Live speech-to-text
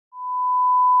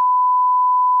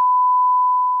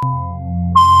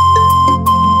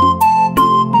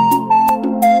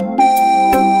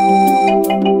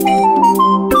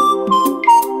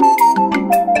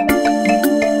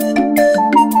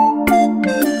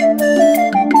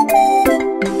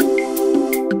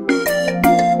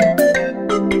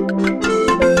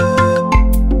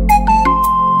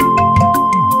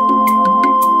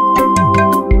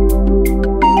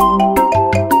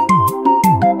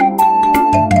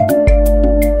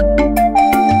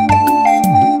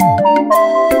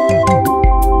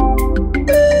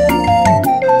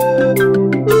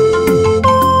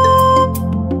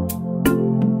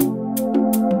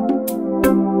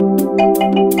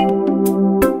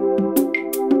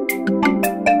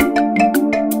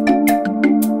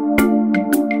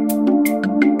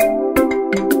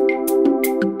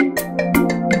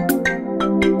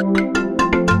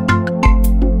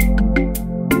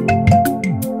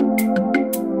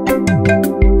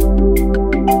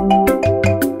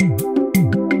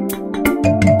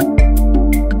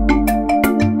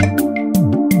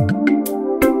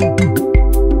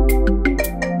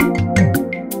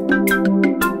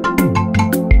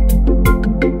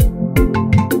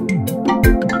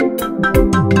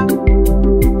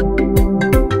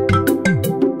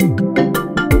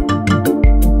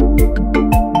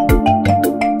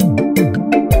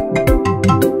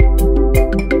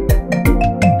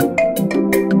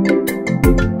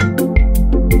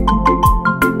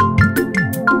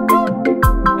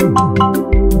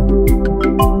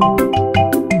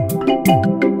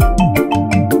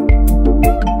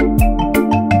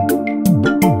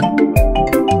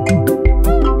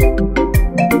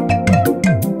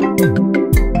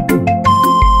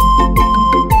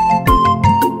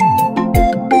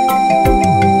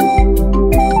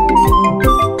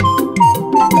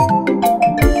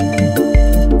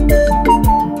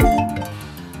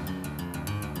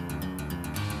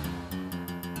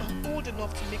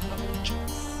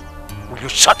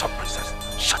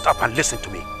Listen to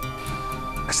me.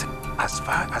 Listen, as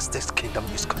far as this kingdom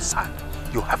is concerned,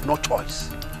 you have no choice.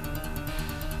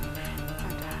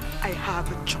 Father, I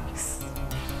have a choice.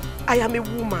 I am a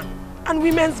woman, and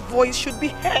women's voice should be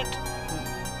heard.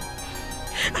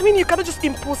 I mean, you cannot just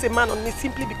impose a man on me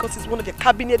simply because he's one of your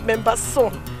cabinet members'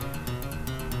 son.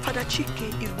 Father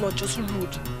Chike is not just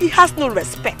rude. He has no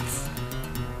respect.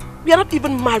 We are not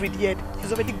even married yet.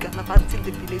 He's already gallivanting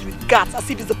the village with guards as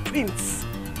if he's a prince.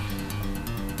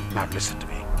 Now listen to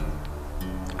me.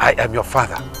 I am your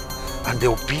father, and there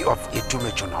will be of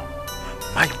Itumeju now.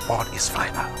 My word is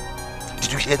final.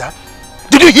 Did you hear that?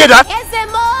 Did you hear that?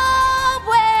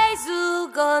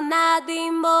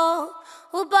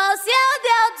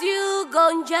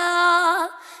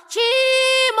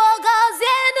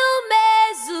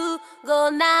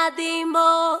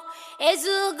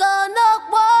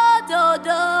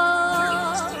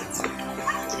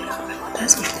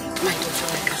 That's what my daughter,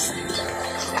 like I said.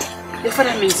 Your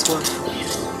father means what for you?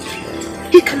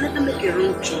 He can never make a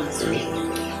wrong choice.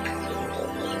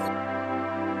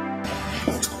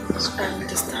 So I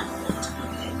understand.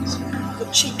 But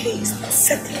Chike is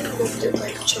setting up the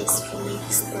right choice for me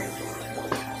this time.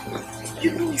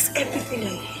 You know it's everything I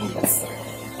hate.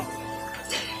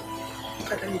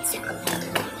 Father needs to allow me to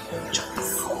make a wrong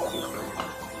choice.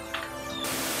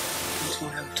 I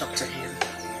will talk to him.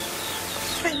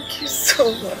 Thank you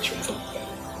so much, Papa.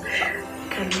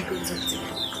 Can we go talk to him?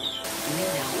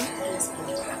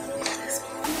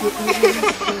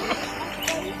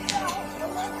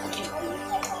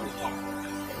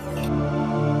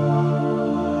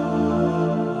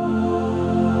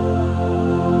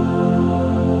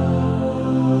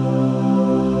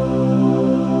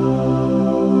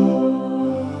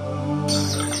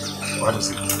 What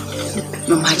is it?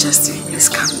 Your Majesty, please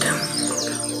calm down.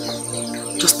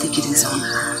 Just take it easy on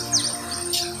her.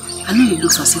 I know it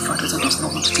looks as if our daughter does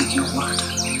not want to take your word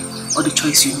or the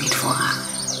choice you made for her.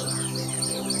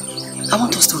 I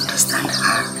want us to understand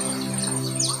her.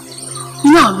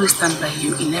 You know I always stand by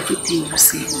you in everything you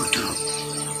say or do.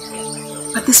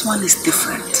 But this one is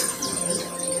different.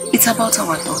 It's about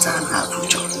our daughter and her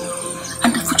future.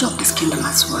 And the future of this kingdom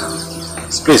as well.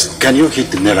 Please, can you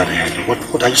hit the nail on the head?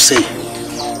 What are you saying?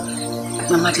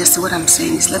 Your Majesty, what I'm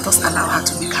saying is let us allow her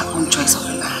to make her own choice of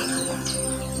life.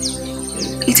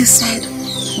 It is said,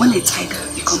 when a tiger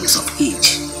becomes of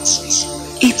age,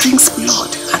 it drinks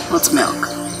blood and not milk.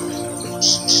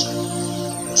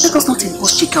 Let us not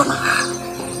impose chicken on her.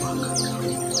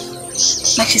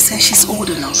 Like she said, she's old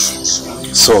enough.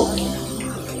 So,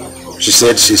 she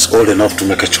said she's old enough to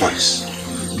make a choice.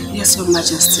 Yes, Your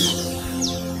Majesty.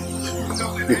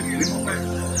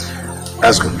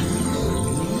 That's good.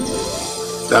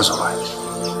 That's all right.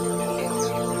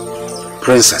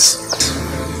 Princess.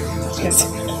 Yes.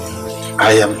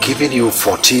 I am giving you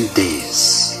 14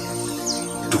 days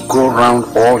to go around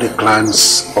all the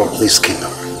clans of this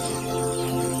kingdom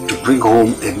to bring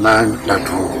home a man that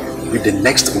will be the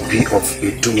next Obi of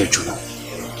Itumeju.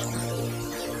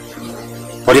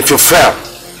 But if you fail,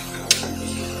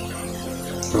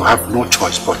 you have no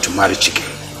choice but to marry Chike.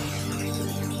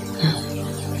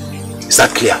 Is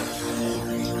that clear?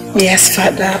 Yes,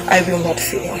 Father, I will not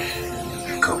fail.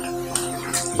 Good.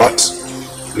 But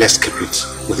let's keep it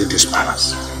within this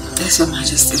palace. Yes, Your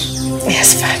Majesty.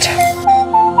 Yes, Father.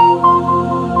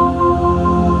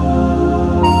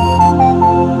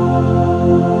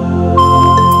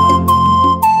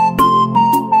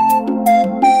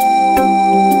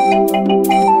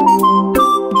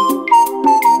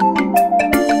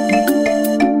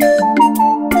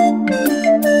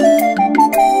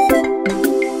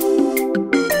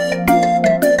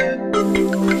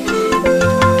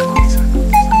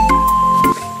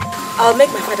 I'll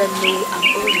make my father know I'm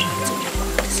already going to make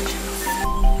my decision.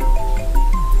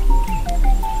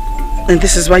 And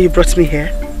this is why you brought me here?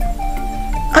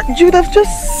 You would have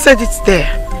just said it's there.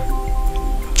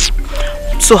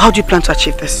 So how do you plan to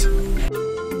achieve this?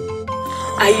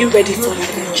 Are you ready for the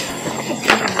adventure?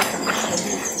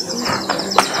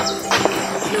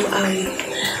 No,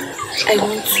 I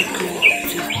want to go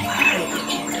to a far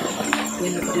kingdom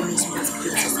where nobody knows me as a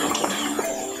princess again.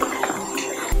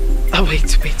 Oh,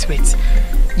 wait.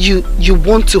 You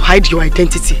want to hide your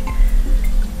identity?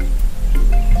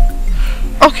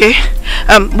 Okay.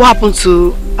 What happened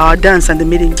to our dance and the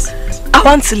maidens? I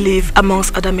want to live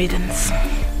amongst other maidens.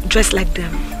 Dress like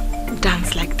them,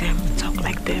 dance like them, talk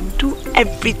like them, do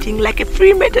everything like a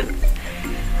free maiden.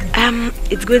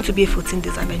 It's going to be a 14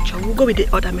 days adventure. We'll go with the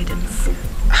other maidens.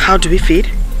 How do we feed?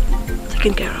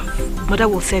 Taken care of. Mother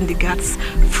will send the guards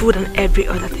food and every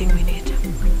other thing we need.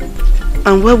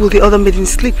 And where will the other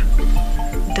maidens sleep?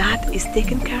 That is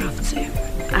taken care of too.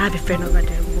 I have a friend over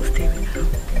there who will stay with her.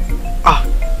 Ah.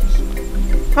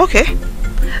 Okay.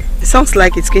 It sounds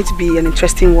like it's going to be an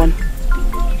interesting one.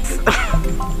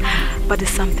 But there's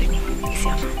something,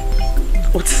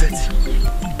 Isiama. What is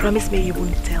it? Promise me you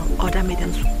won't tell other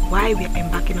maidens why we are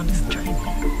embarking on this journey.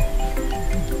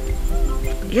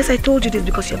 Yes, I told you this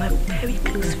because you're my very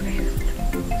close friend.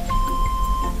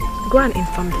 Go and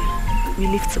inform them. We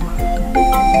leave tomorrow.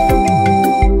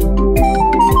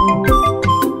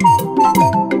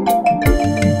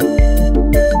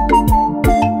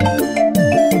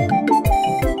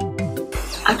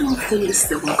 I don't think this is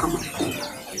the welcome of home.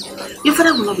 Your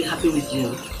father will not be happy with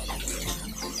you.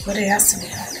 But he has to be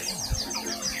happy.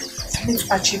 For me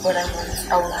to achieve what I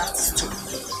want, I will have to stoop.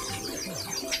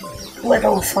 Whoever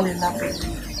will fall in love with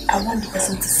me, I want the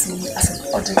person to see me as an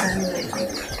ordinary lady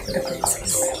with a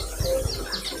princess.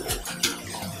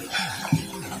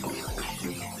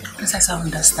 Princess, I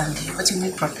understand you, but you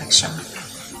need protection.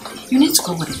 You need to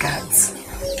go with the guards.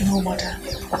 No, mother.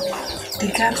 The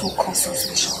guards will cause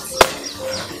suspicion.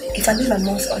 If I live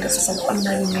amongst others as an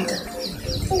ordinary maiden,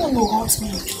 no one will hurt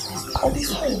me. I'll be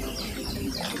fine.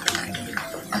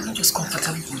 I'm not just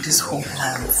comfortable with this whole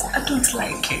plan. I don't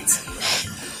like it.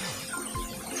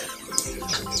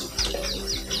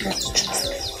 You have to trust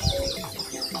me.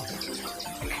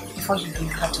 Before you do, you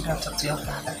have to go and talk to your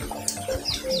father.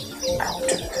 I'll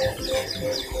do that.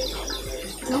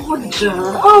 No wonder.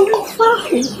 Oh, you're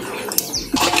fine.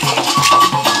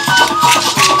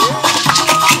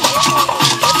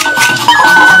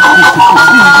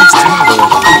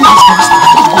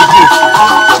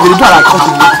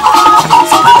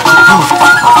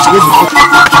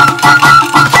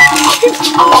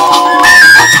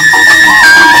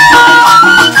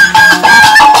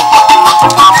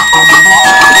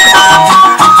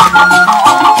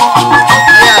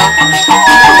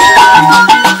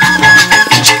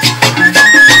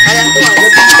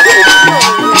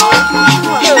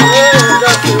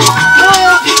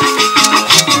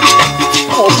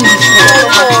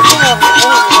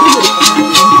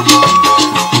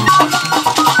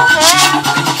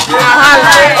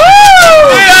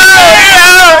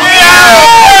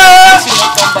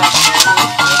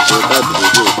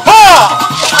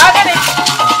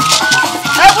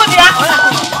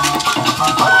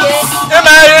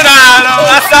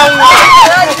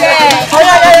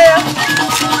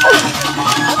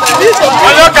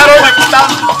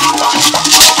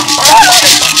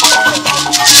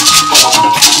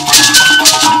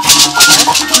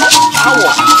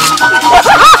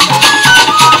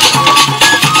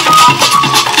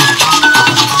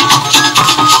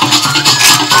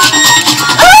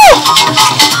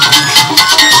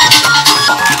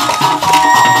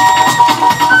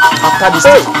 After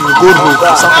this, you go road to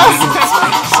Saturday.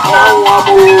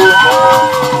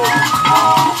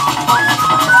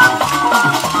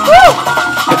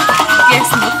 Yes,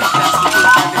 no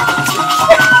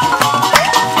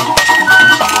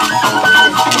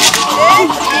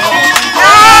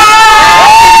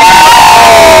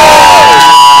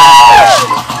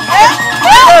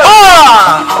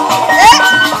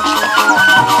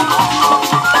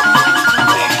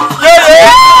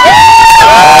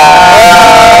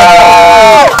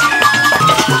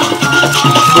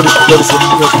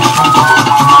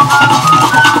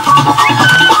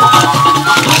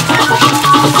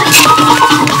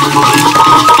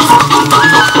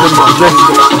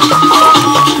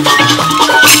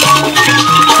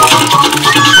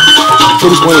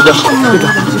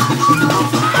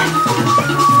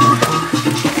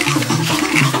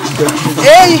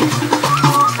Hey!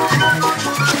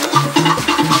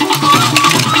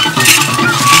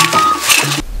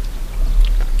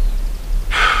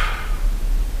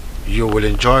 You will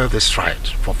enjoy this ride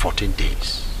for 14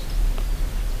 days.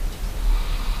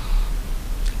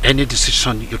 Any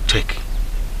decision you take,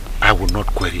 I will not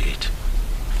query it.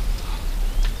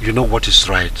 You know what is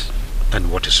right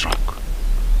and what is wrong.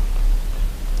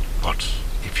 But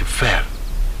if you fail,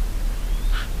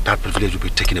 that privilege will be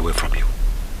taken away from you.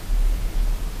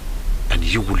 And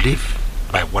you will live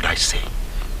by what I say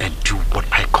and do what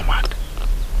I command.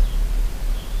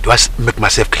 Do I make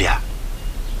myself clear?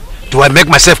 Do I make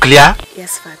myself clear?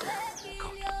 Yes, Father.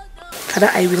 Father,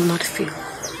 I will not fail.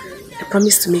 I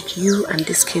promise to make you and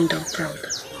this kingdom proud.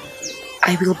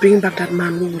 I will bring back that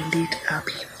man who will lead our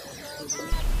people.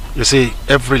 You see,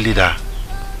 every leader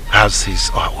has his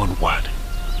or her own word.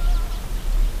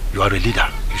 You are a leader,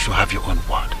 you should have your own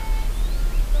word.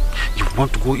 You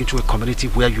want to go into a community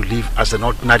where you live as an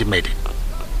ordinary maiden,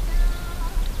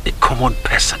 a common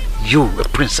person, you, a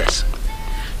princess.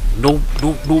 No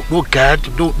guard,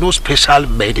 no special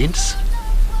maidens.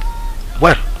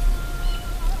 Well,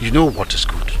 you know what is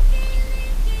good.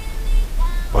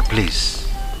 But please,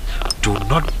 do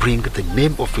not bring the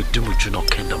name of a Dumujuno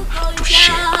kingdom to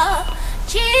shame.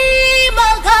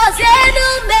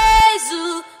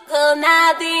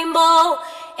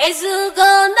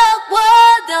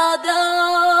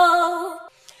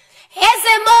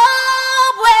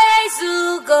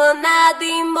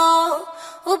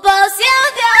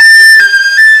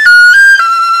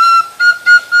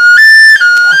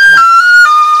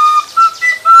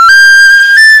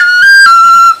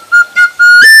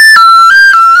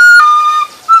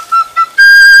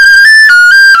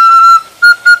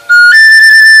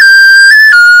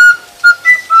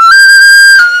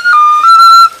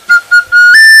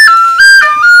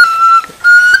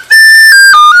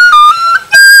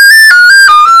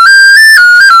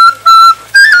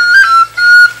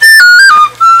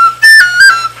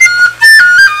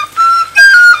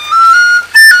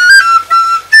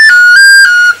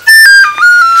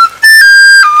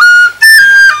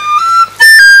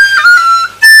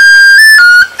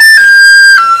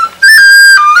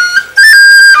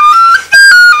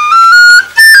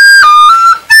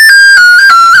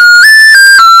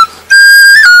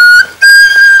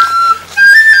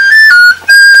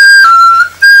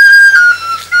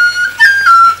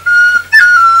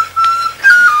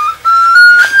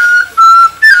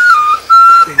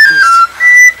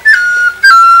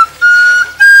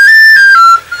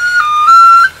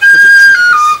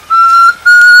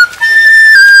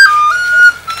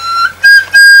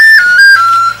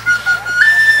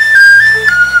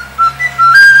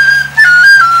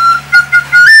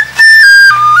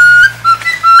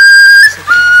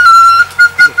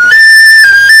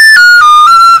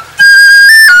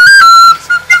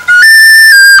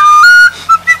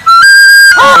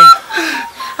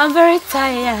 I'm very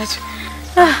tired.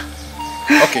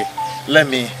 Okay, let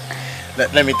me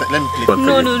play.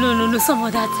 No, some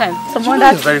other time. You're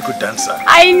a very good dancer.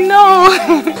 I know.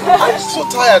 I'm so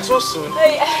tired so soon.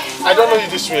 I don't know you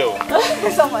this well.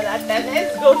 Some other time.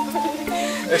 Let's go.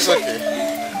 It's okay.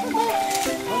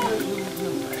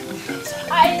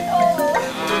 I know.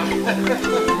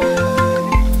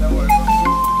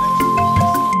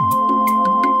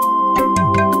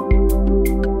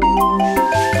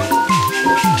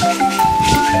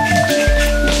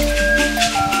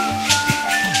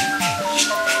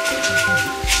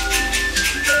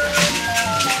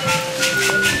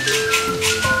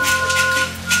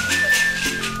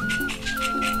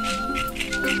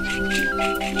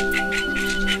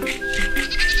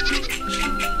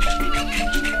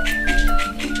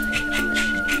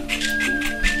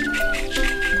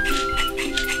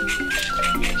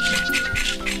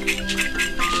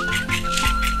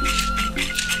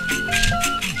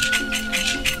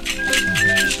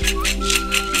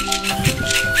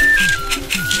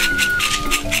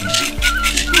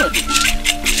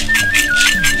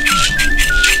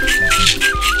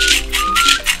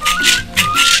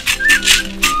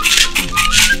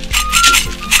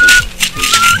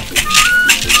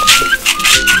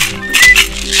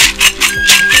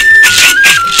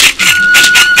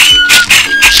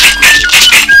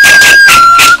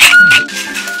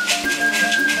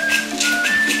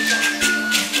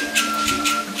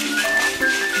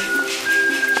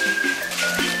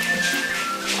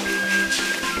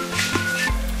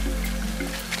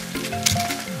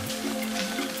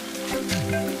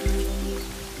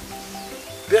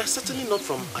 They are certainly not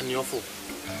from Anyofo.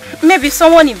 Maybe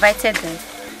someone invited them.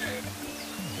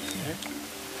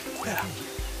 Where?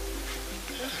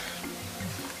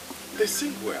 They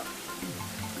sing well.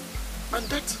 And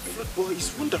that flute boy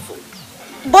is wonderful.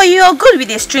 But you're good with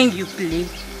the string you play.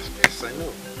 Yes, I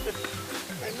know.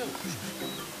 I know.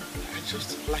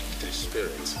 just like the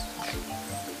spirits.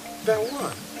 They're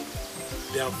one.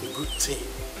 They have a good team.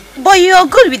 But you're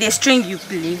good with the string you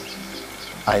play.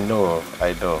 I know.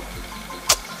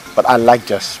 But I like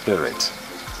their spirit.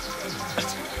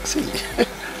 See,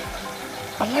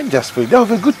 I like their spirit. They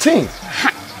have a good team.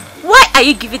 Why are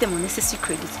you giving them unnecessary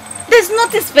credit? There's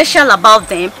nothing special about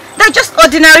them. They're just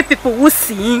ordinary people who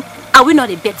sing. Are we not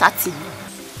a better team?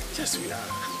 Yes, we are.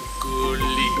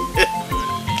 Gully.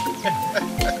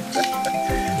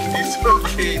 It's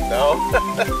okay now.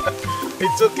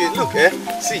 It's okay. Look,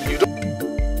 see, you don't.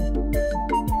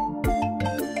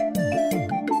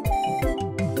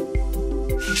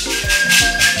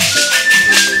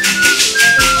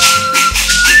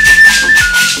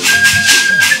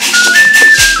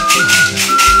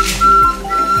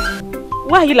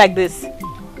 Why are you like this?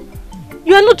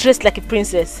 You are not dressed like a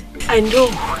princess. I know.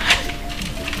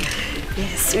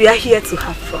 Yes, we are here to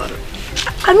have fun.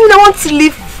 I mean, I want to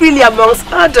live freely amongst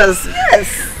others.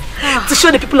 Yes. To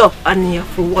show the people of Anya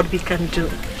for what we can do.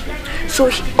 So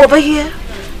over here,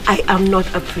 I am not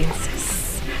a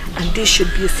princess. And this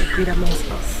should be a secret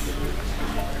amongst us.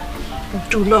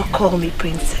 Do not call me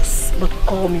princess, but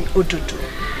call me Ododo.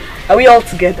 Are we all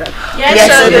together? Yes,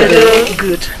 Ododo.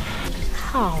 Good.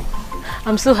 How?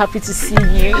 I'm so happy to see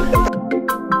you.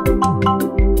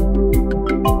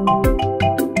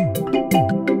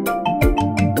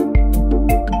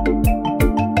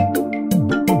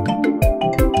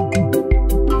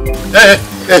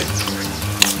 Hey!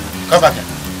 Come back here.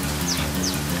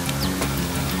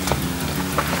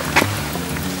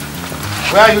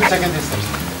 Where are you taking this thing?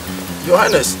 Your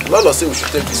Highness, Lala said we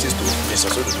should take this to Mr.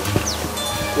 Ododo.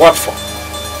 What for?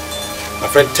 My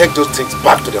friend, take those things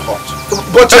back to the hut.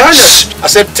 But Your Highness! I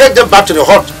said take them back to the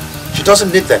hut. She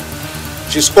doesn't need them.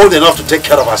 She's old enough to take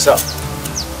care of herself.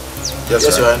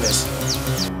 Yes, Your Highness.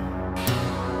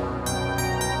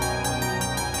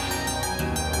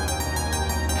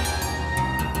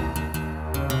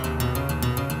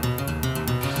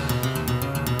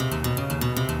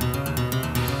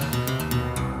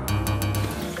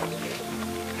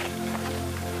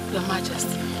 Your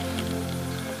Majesty,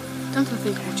 don't you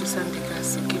think we should send the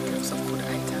guards to give them some food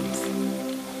items?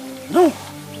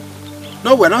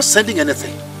 No, we're not sending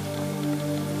anything.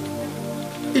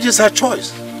 It is her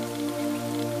choice.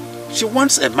 She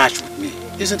wants a match with me,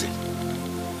 isn't it?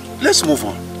 Let's move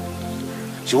on.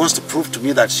 She wants to prove to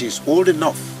me that she is old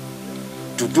enough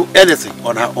to do anything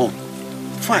on her own.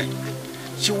 Fine.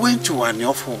 She went to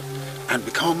Anyofu and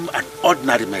become an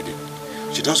ordinary maiden.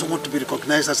 She doesn't want to be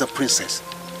recognized as a princess.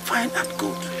 Fine and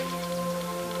good.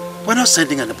 We're not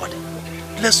sending anybody.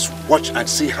 Let's watch and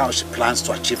see how she plans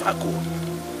to achieve her goal.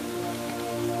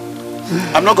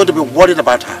 I'm not going to be worried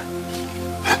about her.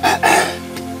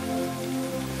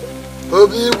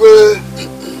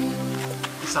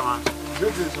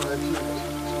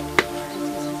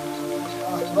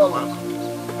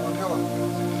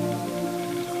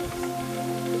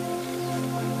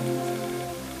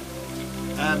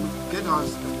 Get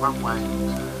us one wine.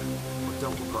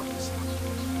 Don't got this.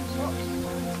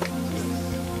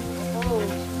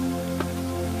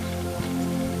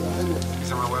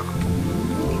 Welcome.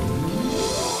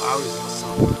 How is your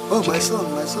son? Oh, my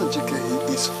son Chike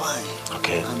is fine.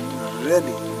 Okay. I'm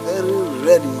ready, very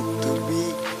ready to be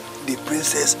the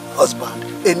princess husband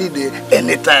any day,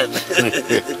 anytime.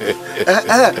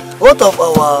 What of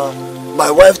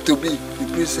my wife to be the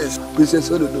Princess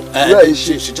Ododo? Where is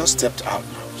she? She just stepped out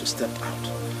now. She stepped out.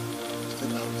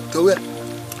 To where?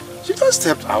 She just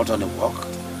stepped out on a walk.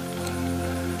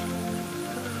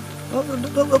 No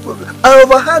problem. I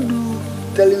overheard you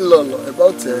telling Lolo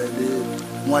about the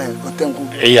wine, Otenku.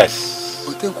 Yes.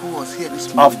 Otenku was here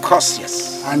this morning. Of course,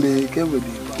 yes. And he came with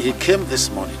you. He came this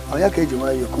morning. Oh, yeah, can you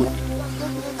why you come? Let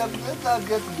her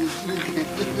get this drink.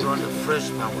 You're on a fresh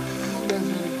now.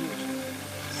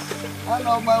 I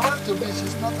know my wife to be,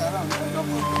 she's not around. No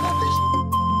problem.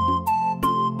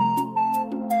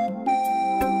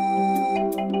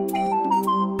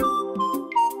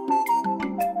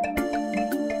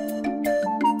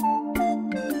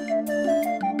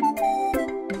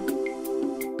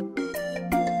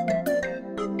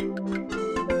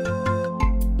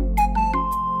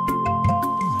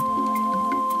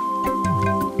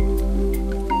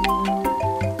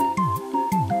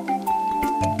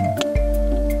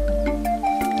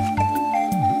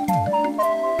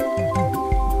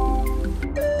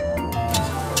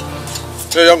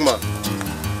 Hey, young man.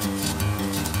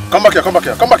 Come back here, come back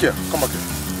here, come back here, come back here.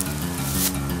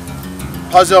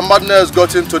 Has your madness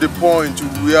gotten to the point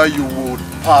where you would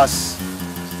pass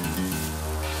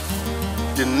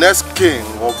the next king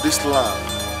of this land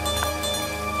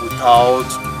without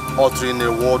uttering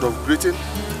a word of greeting.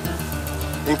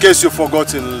 In case you've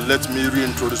forgotten, let me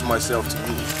reintroduce myself to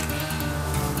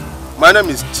you. My name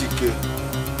is Chike.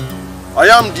 I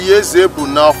am the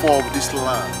Ezebunafo of this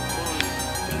land,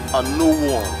 and no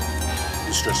one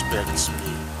disrespects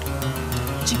me.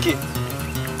 Chike,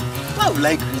 why would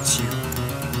I greet you?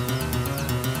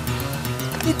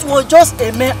 It was just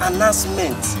a mere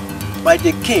announcement by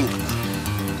the king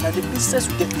that the princess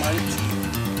will get married to you.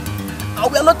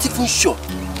 And we are not even sure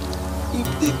if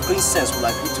the princess will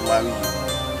agree to marry you.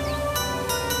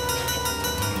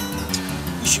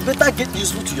 You should better get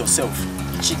useful to yourself,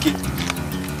 Chike,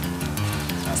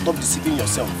 and stop deceiving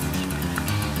yourself.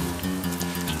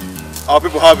 Our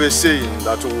people have a saying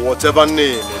that whatever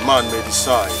name a man may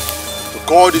decide to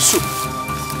call the soup,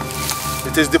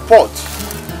 it is the pot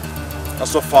that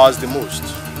suffers the most.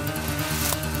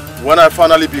 When I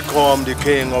finally become the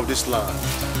king of this land,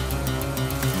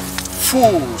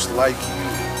 fools like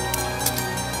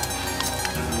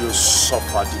you will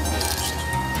suffer the most.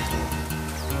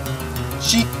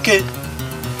 Chike,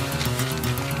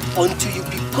 until you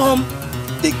become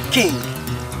the king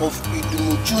of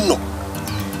Idumujuno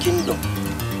kingdom.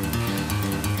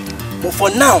 But for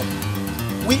now,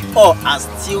 we all are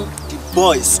still the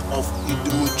boys of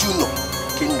Idumujuno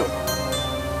kingdom.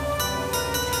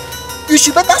 You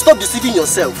should better stop deceiving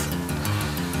yourself.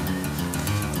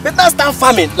 Better start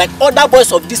farming like other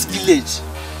boys of this village.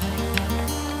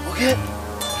 Okay?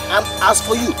 And as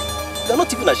for you, you're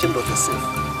not even ashamed of yourself.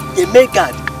 A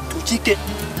megad to Chike.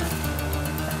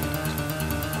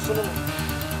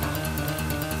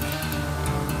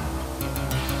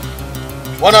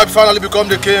 When I finally become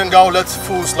the king, I'll let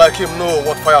fools like him know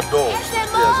what fire does.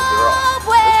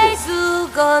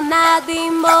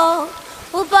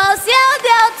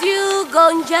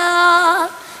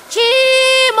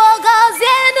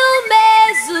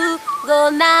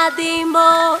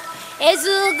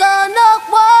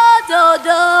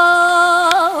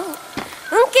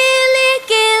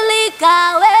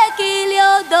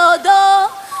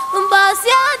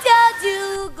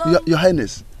 Your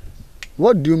Highness,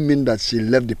 what do you mean that she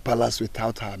left the palace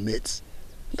without her mates?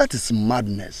 That is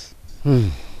madness.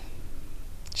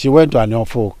 She went to an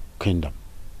awful kingdom.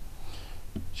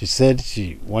 She said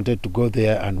she wanted to go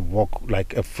there and walk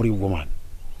like a free woman.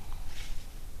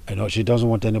 You know, she doesn't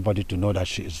want anybody to know that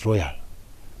she is royal.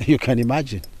 You can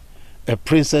imagine, a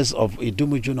princess of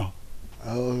Idumujuno.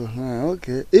 Oh,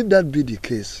 okay. If that be the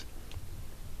case,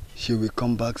 she will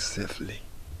come back safely.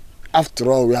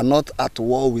 After all, we are not at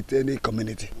war with any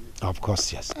community. Of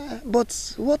course, yes.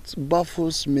 But what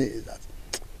baffles me is that,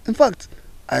 in fact,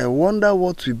 I wonder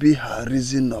what will be her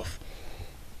reason of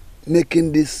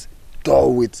making this tour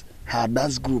with her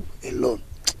dance group alone.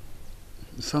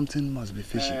 Something must be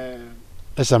fishy.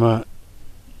 Esama,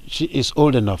 she is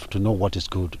old enough to know what is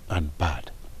good and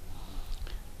bad.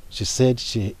 She said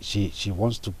she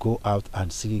wants to go out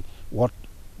and see what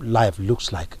life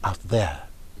looks like out there.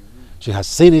 She has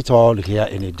seen it all here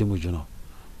in Idumujuno.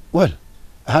 Well,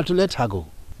 I had to let her go.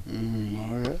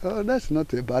 Oh, that's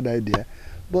not a bad idea.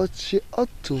 But she ought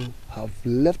to have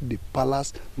left the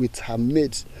palace with her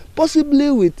maids,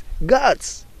 possibly with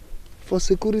guards, for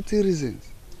security reasons.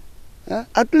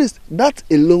 At least that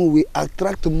alone will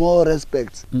attract more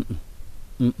respect.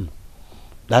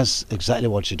 That's exactly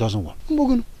what she doesn't want.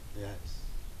 Yes.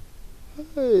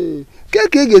 Hey, she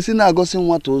doesn't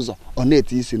want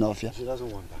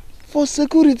that. For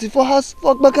security, for her,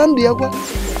 for Bakandia.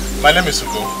 My name is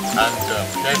Ugo, and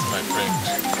here is my friend,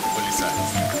 Olisa.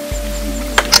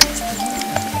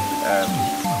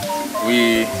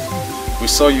 We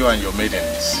saw you and your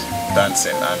maidens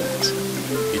dancing, and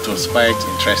it was quite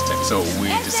interesting. So we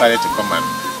decided to come and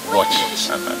watch.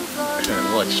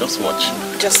 Just watch.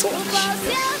 Just watch.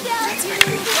 That's my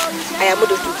dream. I am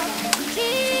Ododo.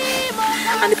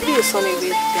 And the people you saw me with,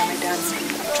 they are my dancing.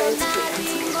 I'm trying to do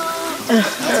everything.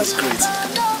 That's great.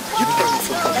 You dance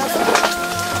for me.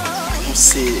 I must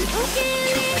say, you're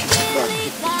beautiful.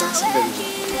 You're dancing very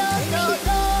well.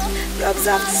 You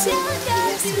observed so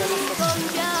yes, you are not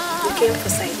fortunate. We came for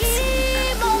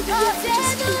sightseeing and we will be here for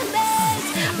just 2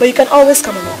 days. But you can always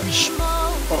come and watch.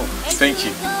 Oh, thank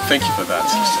you. Thank you for that.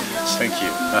 Thank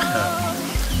you.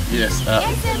 Yes,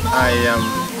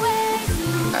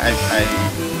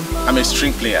 I'm a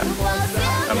string player.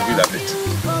 I'm good at it.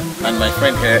 And my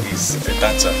friend here is a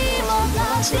dancer.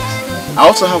 So, I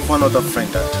also have one other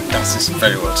friend that dances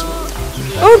very well too.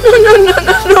 Oh,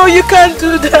 no, you can't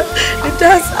do that. The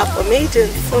dance are for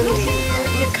maidens only.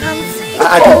 You can't.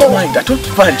 I don't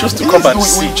mind just to come and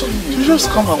see. You just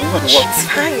come and watch. It's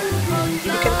fine.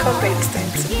 You can come by this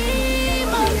time too.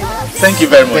 Thank you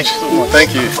very much.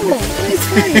 Thank you. Oh, it's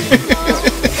fine.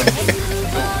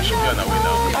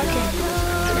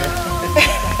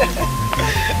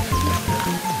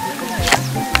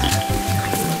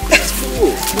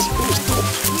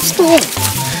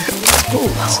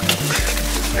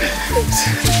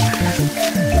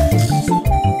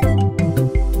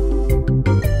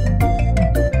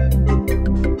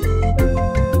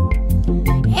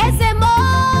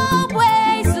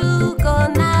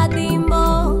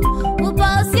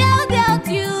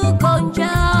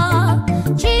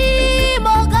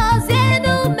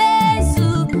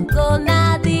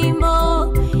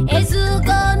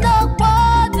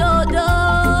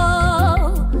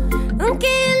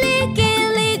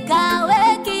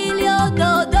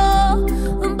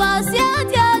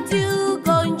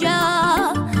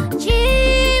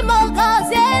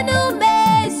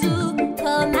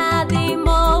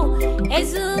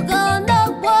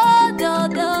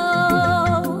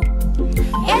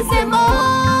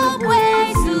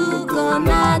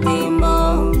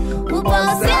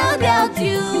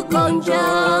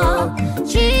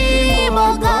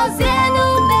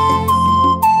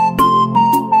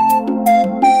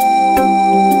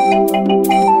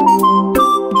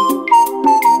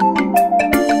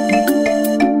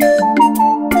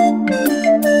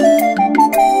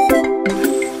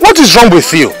 is wrong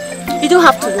with you? You don't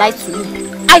have to lie to me.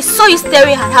 I saw you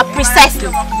staring at her precisely.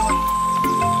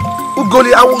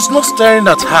 Ugoli, I was not staring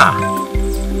at her.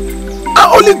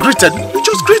 I only greeted. We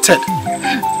just greeted.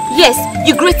 Yes,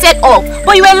 you greeted all,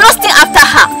 but you were lusting after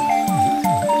her.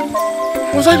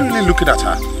 Was I really looking at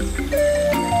her?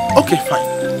 Okay, fine.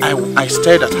 I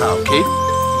stared at her, okay?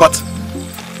 But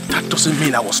that doesn't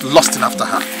mean I was lusting after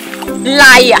her.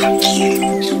 Liar!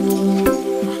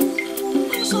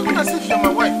 You sound as if you're my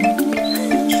wife.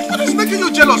 What is making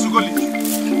you jealous, Ugoli?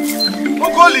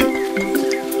 Ugoli!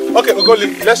 Okay,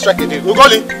 Ugoli, let's strike a deal.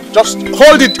 Ugoli, just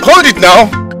hold it now.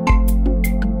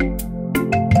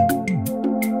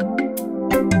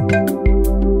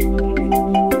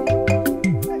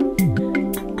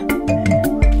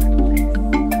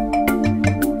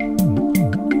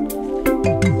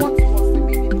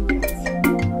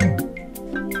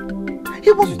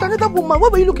 Woman, why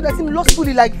were you looking at him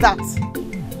lustfully like that?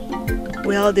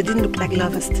 Well, they didn't look like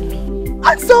lovers to me.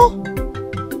 And so,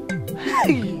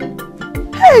 hey,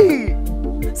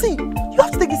 see, you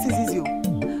have to take this easy.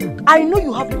 I know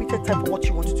you have limited time for what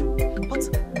you want to do, but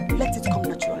let it come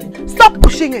naturally. Stop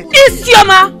pushing it.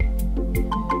 Isioma!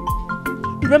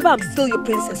 Remember, I'm still your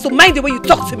princess, so mind the way you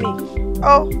talk to me.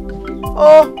 Oh,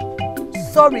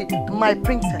 sorry, my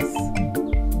princess.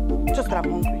 Just that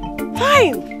I'm hungry.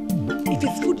 Fine. If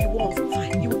it's food you want,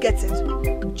 fine, you will get it.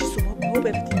 Just hope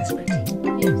everything is ready.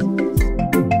 Yes.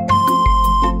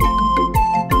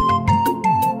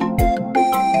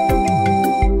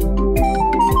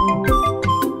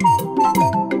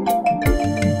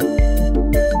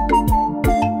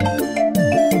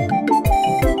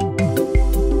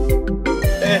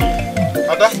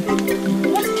 Ada?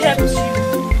 What kept you?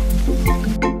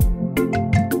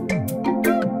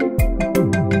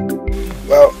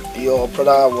 Well, your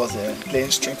brother was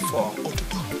playing string for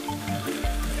Ododo.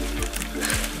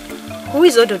 Who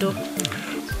is Ododo?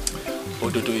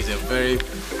 Ododo is a very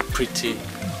pretty,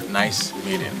 nice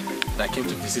maiden that came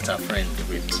to visit her friend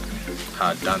with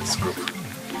her dance group.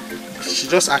 She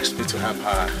just asked me to help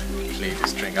her play the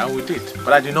string, and we did.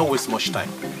 But I did not waste much time.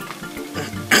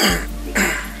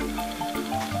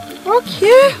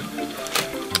 Okay.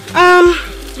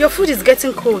 Your food is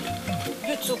getting cold.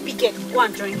 You two, Picket, go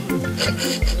and join him.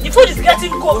 The food is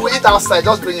getting cold. We'll eat outside,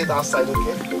 just bring it outside,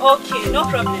 okay? Okay, no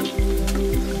problem.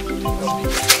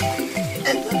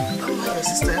 And my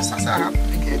sister, I have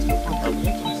Picket.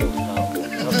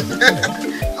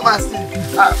 Come on, Steve.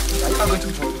 I'm not going to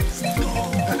talk this.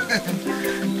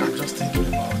 I'm just thinking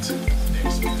about the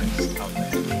experience out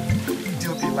there.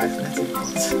 Deal with life, let's see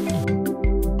what.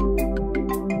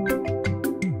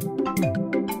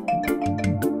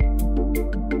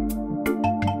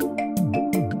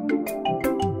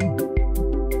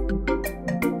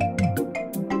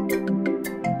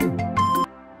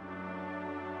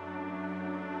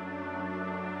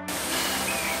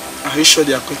 Are you sure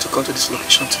they are going to come to this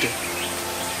location today?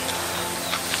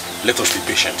 Let us be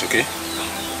patient, okay?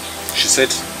 She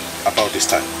said about this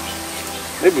time.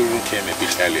 Maybe we came a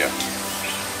bit earlier.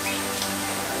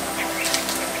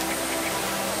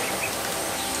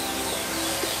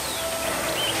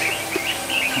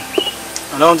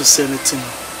 I don't want to say anything.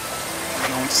 I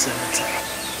don't want to say anything.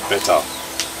 Better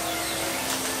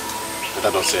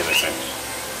don't say anything.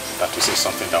 That will say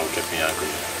something that will get me angry.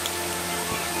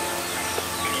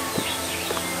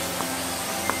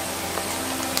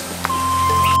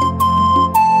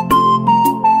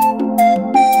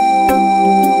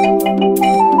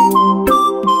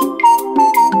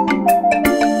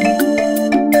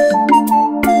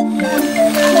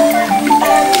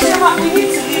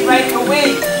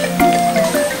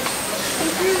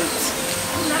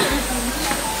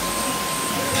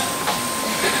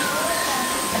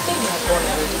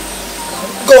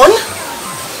 Gone?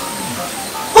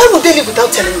 Why would they leave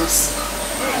without telling us?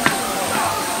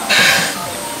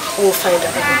 We'll find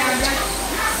out.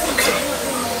 Okay.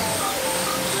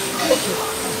 Okay.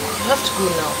 You have to go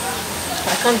now.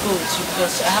 I can't go with you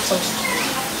because I have something to do.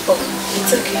 But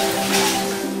it's okay.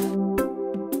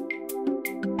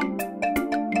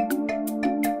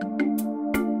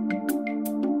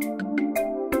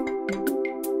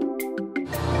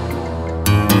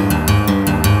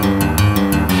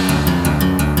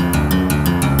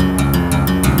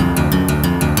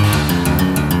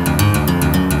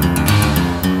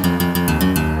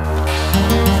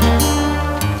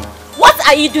 What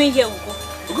are you doing here, Ugo?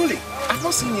 Ugoli, I've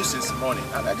not seen you since the morning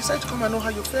and I decided to come and know how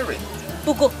you're faring.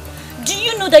 Ugo, do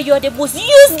you know that you are the most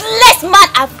useless man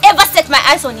I've ever set my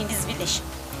eyes on in this village?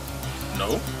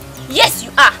 No? Yes,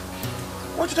 you are.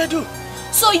 What did I do?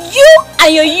 So you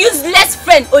and your useless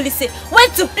friend Olise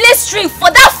went to play string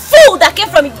for that fool that came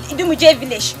from Idumuje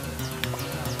village.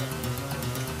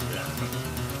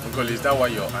 Ugoli, is that why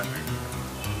you're angry?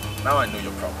 Now I know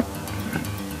your problem.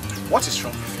 What is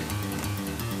wrong with you?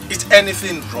 Is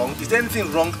anything wrong? Is there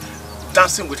anything wrong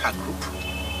dancing with her group?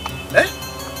 Eh?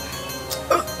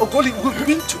 Ugoli, we've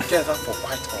been together for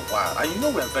quite a while, and you know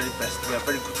we are very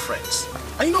good friends.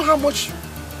 And you know how much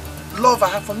love I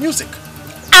have for music.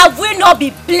 Have we not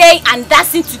been playing and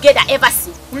dancing together ever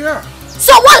since? We are.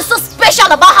 So what's so special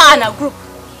about her and her group?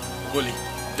 Ugoli,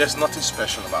 there's nothing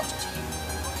special about it.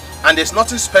 And there's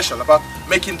nothing special about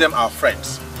making them our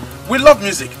friends. We love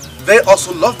music. They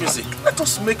also love music. Let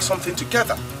us make something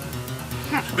together.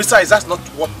 Besides, that's not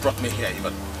what brought me here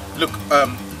even. Look,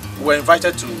 we're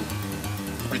invited to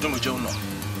Bidumujono.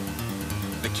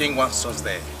 The king wants us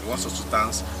there. He wants us to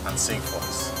dance and sing for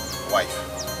his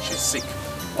wife. She's sick.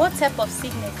 What type of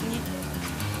sickness needs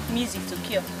music to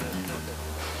cure?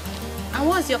 And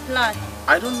what's your plan?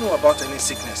 I don't know about any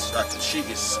sickness that she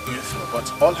is going through,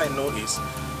 but all I know is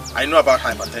I know about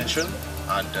hypertension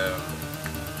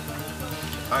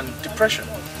and depression.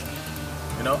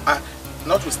 You know,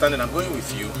 notwithstanding, I'm going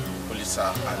with you,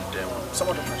 Olisa, and some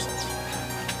other persons.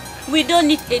 We don't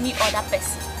need any other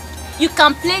person. You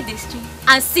can play the string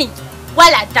and sing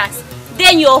while I dance.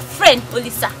 Then your friend,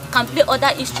 Olisa, can play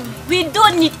other instruments. We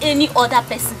don't need any other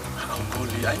person.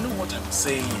 Oli, I know what I'm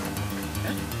saying.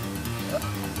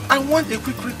 I want a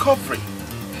quick recovery.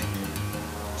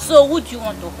 So who do you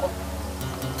want to call?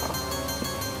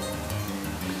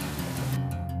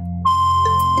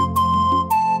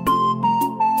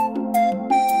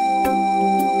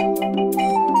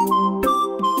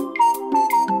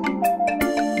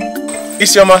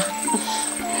 Isioma.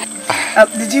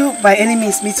 Did you by any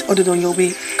means meet Ododo on your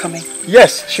way coming?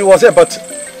 Yes, she was there, but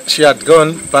she had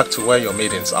gone back to where your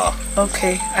maidens are.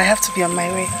 Okay, I have to be on my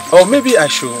way. Or maybe I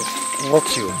should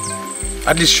walk you.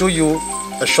 At least show you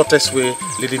the shortest way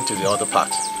leading to the other part.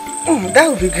 That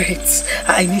would be great.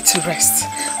 I need to rest.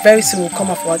 Very soon we'll come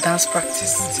up for our dance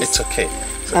practice. It's okay.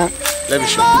 So, let me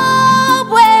show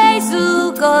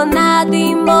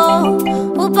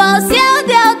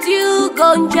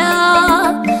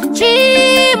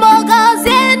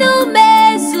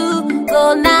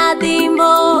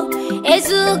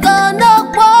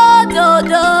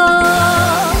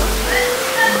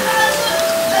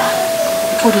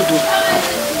Ododo,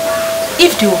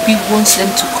 if the Obi wants them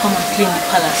to come and play in the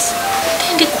palace,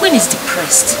 then the queen is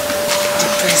depressed.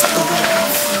 Depressed, Ododo.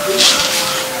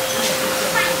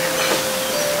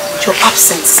 Your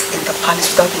absence in the palace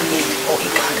without a name or a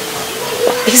garden.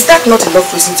 Is that not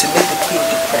enough reason to make the queen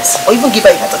depressed or even give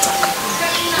her a heart attack?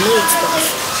 No, it's not.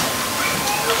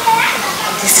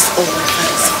 This is all my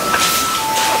father's fault.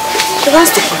 He wants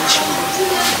to punish me.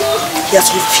 He has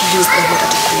refused my mother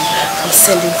to queen from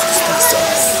sending foodstuffs to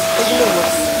us. But you know what?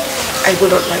 I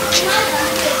will not lie to you.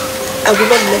 I will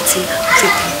not let him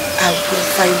trick me. I will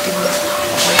find him my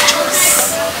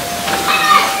choice.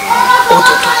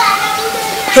 Ododo,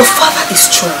 your father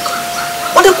is strong,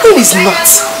 but the queen is not.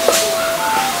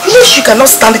 You know she cannot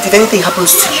stand it if anything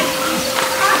happens to you.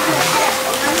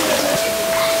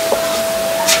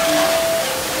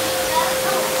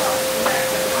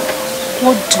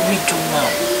 What do we do now?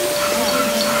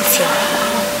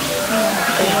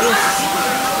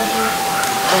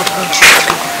 I would want you to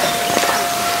be with them,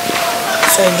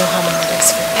 so I know how my mother is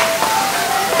feeling.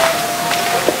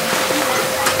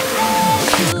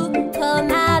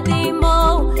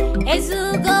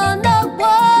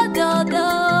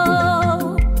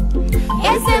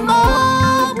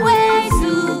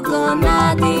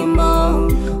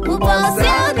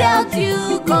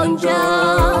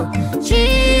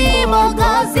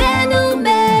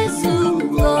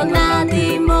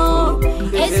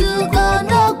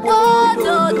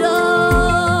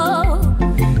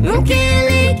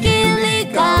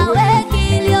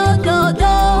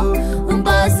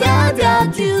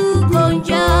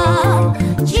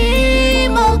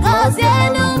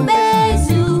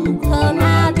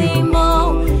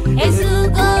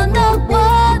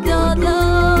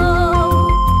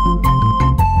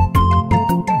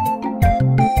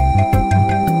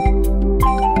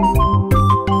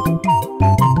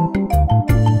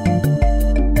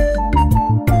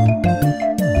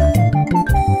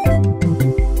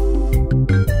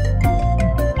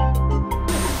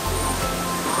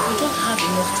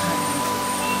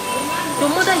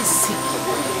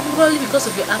 Because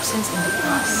of your absence in the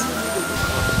past.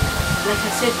 Like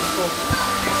I said before,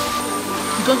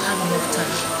 you don't have enough time.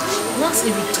 Once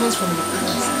he returns from the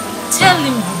palace, tell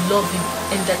him you love him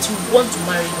and that you want to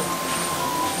marry him.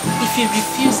 If he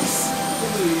refuses,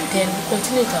 then we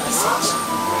continue with our search.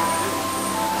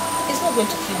 He's not going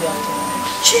to kill you after all.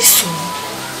 Jason,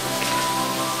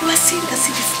 You are saying as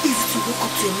if it's easy to walk up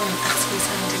to a man and ask for his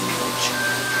hand in marriage.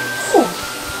 Oh,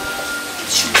 it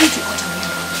should be the other way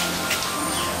around.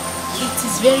 It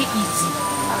is very easy.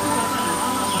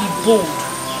 Be bold.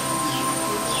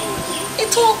 It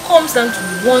all comes down to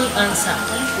one answer.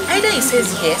 Either he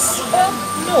says yes or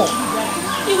no.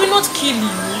 He will not kill you.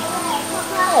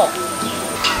 No.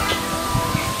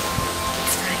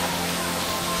 It's fine.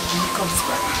 When he comes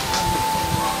back, I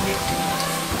will make the move.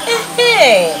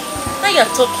 Hey, now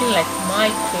you're talking like my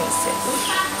princess.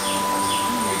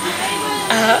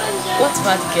 What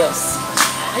about girls?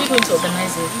 Are you going to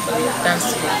organize a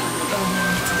dance today?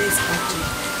 Today's birthday.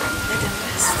 Let them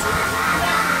rest.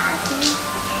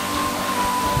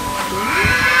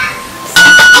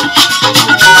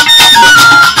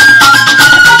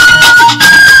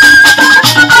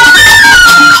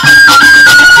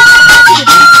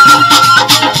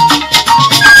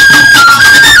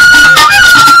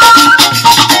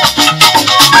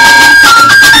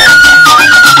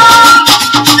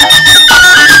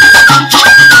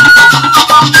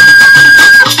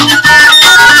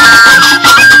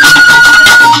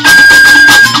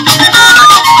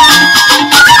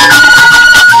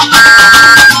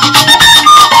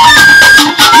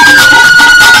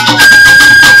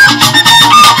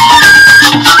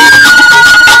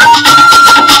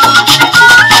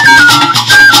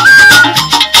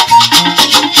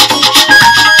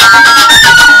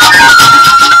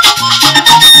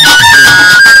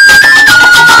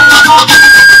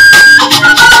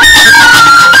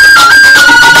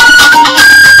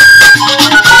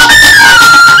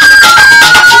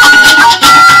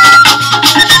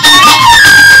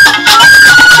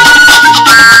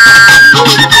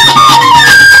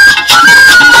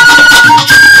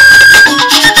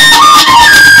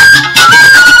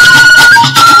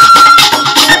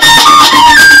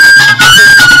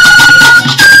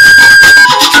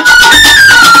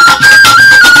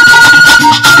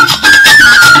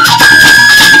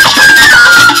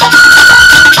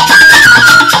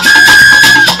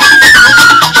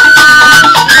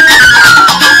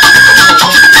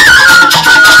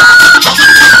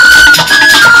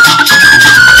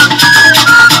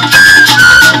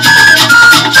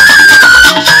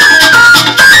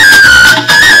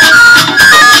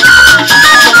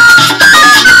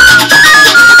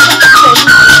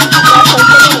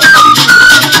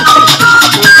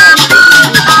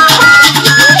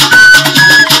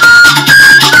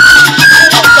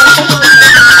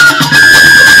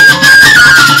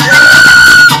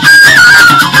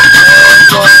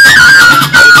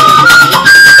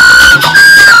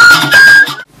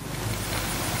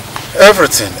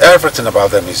 Everything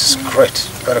about them is great,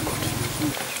 very good.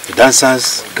 The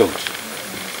dancers, good.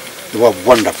 They were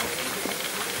wonderful,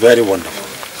 very wonderful.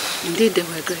 Indeed, they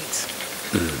were great.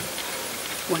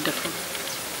 Wonderful.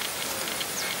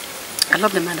 I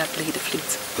love the man that played the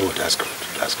flute. Oh, that's good,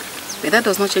 that's good. But that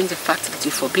does not change the fact that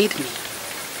you forbade me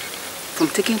from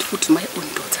taking food to my own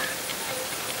daughter.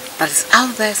 That is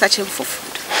out there searching for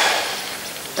food.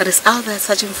 That is out there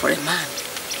searching for a man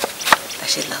that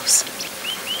she loves.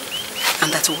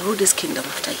 And that will rule this kingdom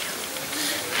after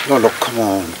you. Lolo, come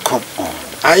on, come on.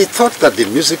 I thought that the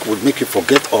music would make you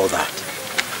forget all that.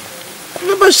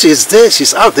 Remember, she's there,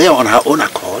 she's out there on her own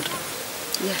accord.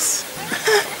 Yes.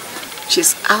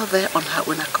 She's out there on her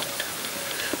own accord.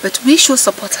 But we should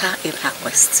support her in her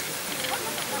quest.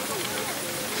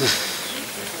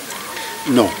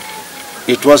 No.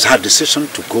 It was her decision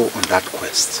to go on that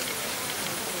quest.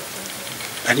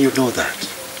 And you know that.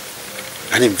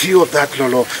 And in view of that,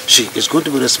 Lolo, she is going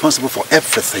to be responsible for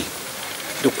everything.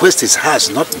 The quest is hers,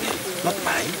 not me, not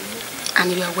mine.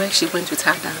 And you are where she went with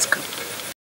her dance group.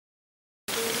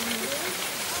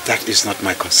 That is not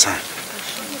my concern.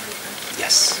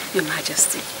 Yes. Your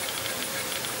Majesty,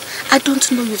 I don't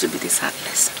know you to be this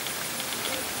heartless.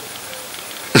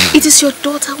 It is your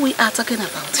daughter we are talking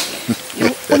about here.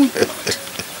 Your own blood.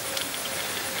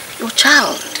 Your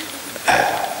child.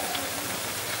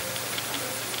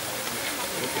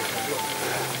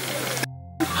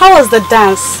 How was the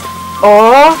dance?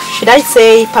 Or should I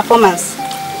say performance?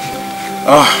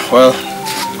 Oh, well,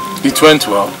 it went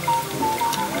well.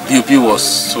 Biubi was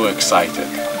so excited.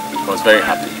 He was very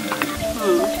happy.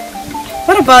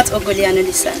 What about Ogoli and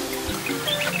Olisa?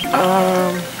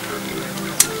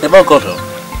 They've all got home.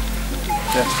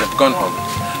 Yes, they've gone home.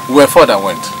 We were four that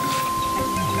went.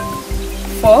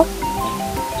 4?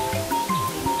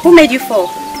 Who made you 4?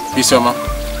 Isioma,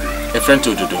 a friend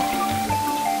to Ododo.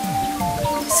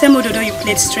 Same Ododo you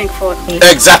played string for.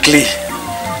 Exactly.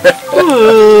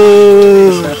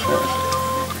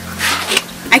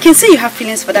 I can see you have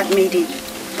feelings for that maiden,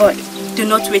 but do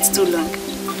not wait too long.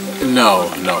 No.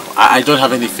 I don't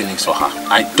have any feelings for her.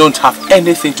 I don't have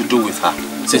anything to do with her.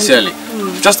 Sincerely.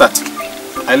 Just that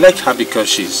I like her because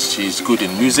she's good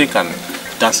in music and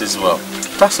dances well.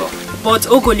 That's all. But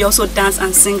Ogoli also dance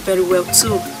and sing very well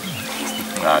too.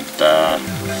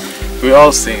 And we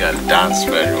all sing and dance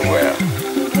very well.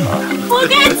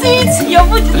 Forget it! Your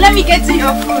food. Let me get to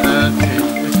your food. Okay.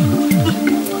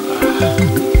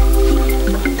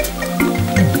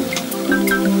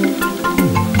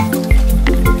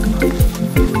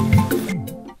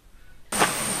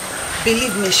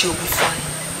 Believe me, she'll be fine.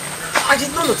 I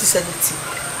did not notice anything.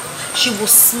 She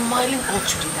was smiling all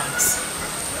through the night.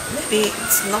 Maybe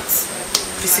it's not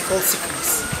physical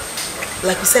sickness.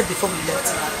 Like we said before we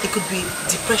left, it could be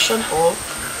depression or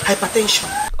hypertension.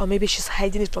 Or maybe she's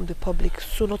hiding it from the public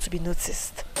so not to be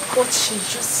noticed. But she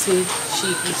just said she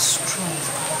is strong.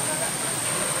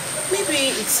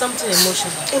 Maybe it's something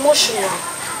emotional.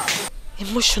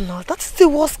 Emotional? That's the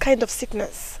worst kind of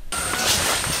sickness.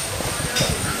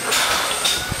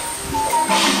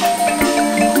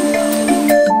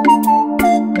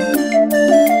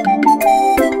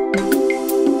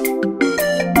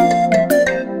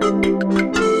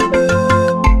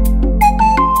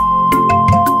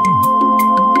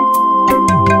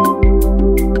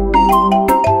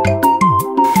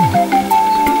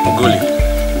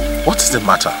 What is the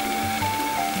matter?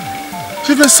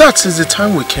 You've been sad since the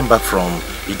time we came back from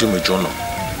Idumejono.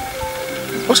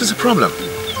 What is the problem?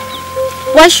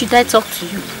 Why should I talk to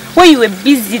you when you were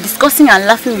busy discussing and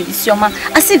laughing with Isioma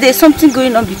as if there's something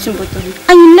going on between both of you,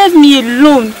 and you left me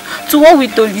alone to what we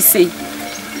told you say?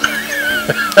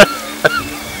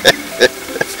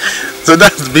 So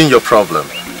that's been your problem?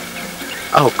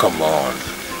 Oh, come on.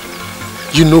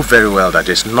 You know very well that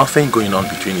there's nothing going on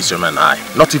between Isioma and I,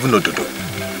 not even Ododo.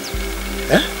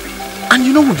 Eh? And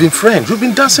you know we've been friends, we've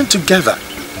been dancing together.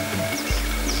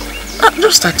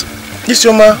 Just that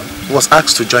Isioma was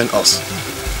asked to join us.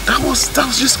 That was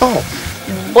just all.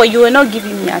 But you were not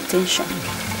giving me attention.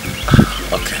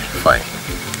 Okay, fine.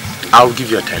 I'll give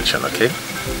you attention, okay?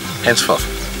 Henceforth.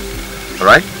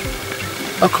 Alright?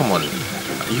 Oh, come on.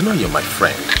 You know you're my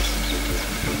friend.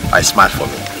 I smile for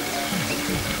me.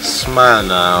 Smile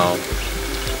now.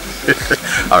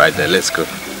 Alright then, let's go.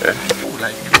 Yeah?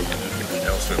 Like anything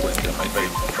else, you're my very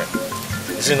good friend.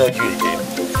 Is it not you again?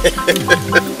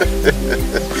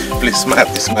 Please smile,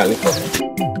 be smiling for me.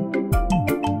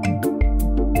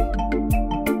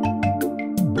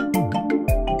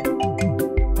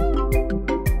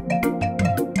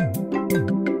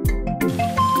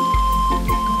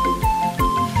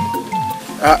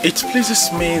 It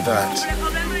pleases me that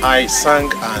I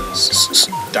sang and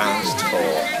danced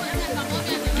for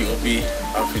the Obi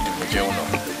outfit in Mujeono.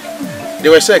 They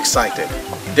were so excited.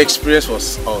 The experience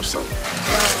was awesome. Wow,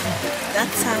 that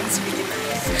sounds really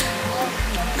nice.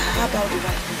 How about the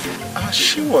wife?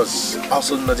 She was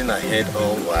also nodding her head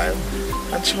all the while,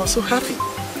 and she was so happy,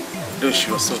 though she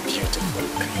was so beautiful.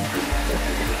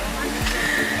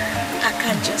 I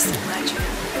can't just imagine.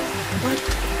 But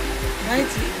why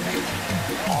do you like it?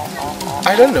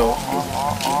 I don't know.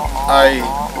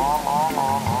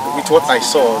 With what I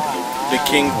saw, the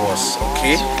king was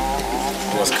okay.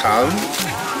 He was calm.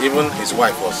 Even his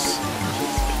wife was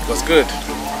good.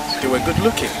 They were good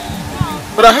looking.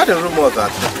 But I heard a rumor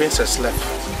that the princess left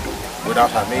without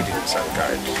her maidens and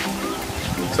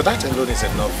guides. So that alone is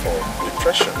enough for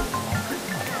depression.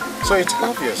 So it's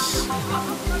obvious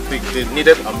they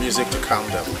needed a music to calm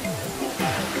them.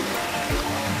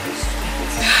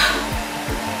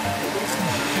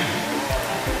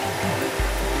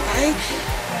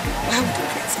 Why would the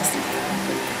princess leave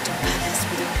the palace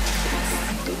without me?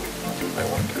 I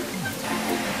wonder.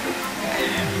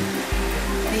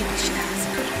 Maybe she has a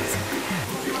good reason.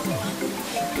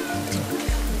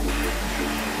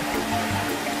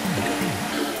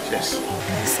 Yes.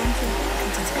 There's something I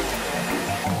want to tell you.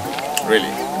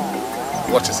 Really?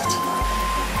 What is it?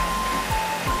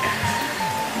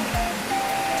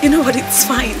 You know what? It's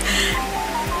fine.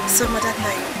 Some other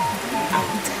time, I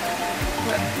won't tell you.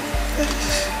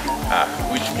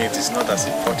 Which means it's not as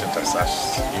important as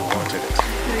you wanted it.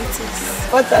 No, it is.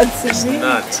 What that's It's me?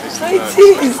 not. It's no, not.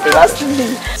 it is. Trust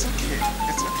me. It's okay.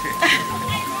 It's okay.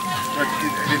 But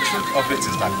the truth of it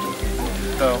is that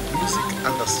the music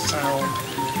and the sound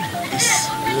is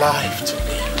live to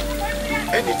me.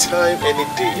 Anytime, any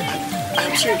day.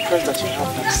 I'm so impressed that you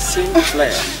have that same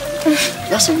flair.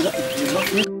 That's what you love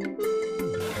me.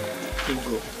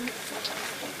 Hugo,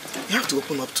 you have to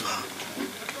open up to her.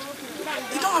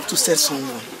 You don't have to send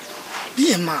someone.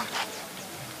 Be a man.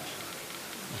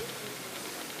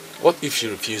 What if she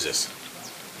refuses?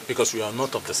 Because we are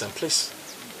not of the same place.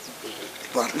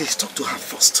 But at least talk to her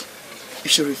first.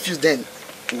 If she refuses, then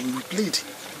we will plead.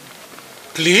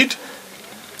 Plead?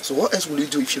 So what else will you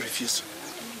do if she refuses?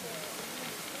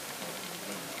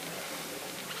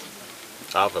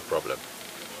 I have a problem.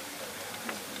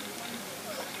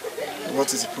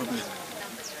 What is the problem?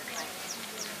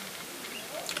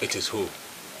 It is who?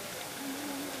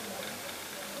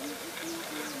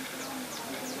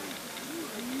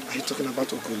 Are you talking about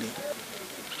Ogoli?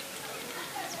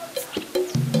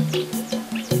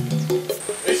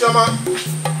 Isama!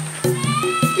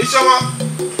 Isama!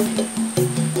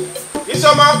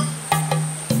 Isama!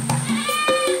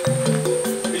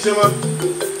 Isama!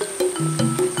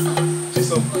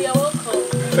 Oh, you're welcome.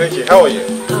 Thank you. How are you?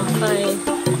 I'm fine.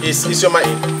 Is Isama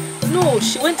in? No,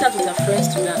 she went out with her friends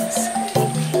to dance.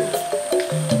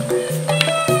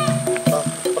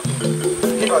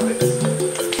 Give her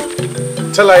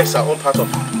this. Tell her it's our own part of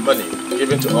money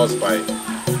given to us by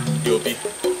Yobi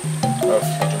of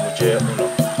Jumuje Uno.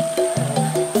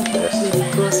 Yes. May the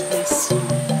God bless you.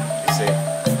 You see,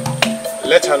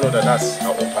 let her know that that's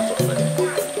our own part of money.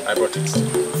 I brought it.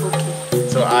 Okay.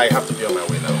 So I have to be on my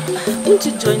way now. Won't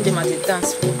you join them at the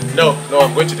dance floor? No,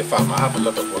 I'm going to the farm. I have a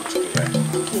lot of work to do here.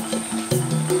 Okay.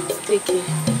 Take care.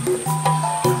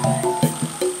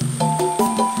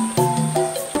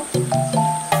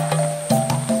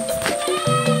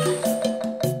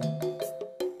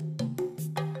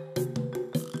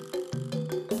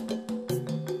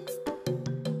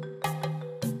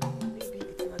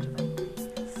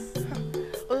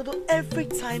 Every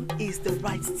time is the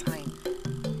right time.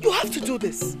 You have to do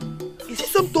this.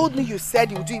 Isom told me you said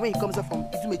he would do it when he comes up from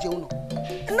Idumeje Uno.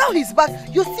 And now he's back.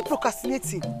 You're still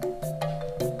procrastinating.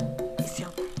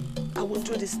 Isom, I will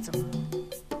do this too.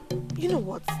 You know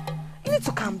what? You need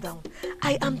to calm down.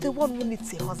 I am the one who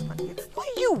needs a husband here. Not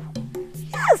you.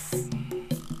 Yes.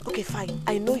 Okay, fine.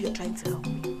 I know you're trying to help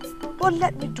me. But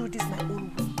let me do this my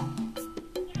own way.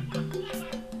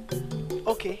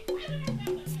 Okay.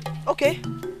 Okay.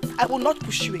 I will not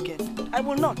push you again. I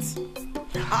will not.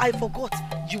 I forgot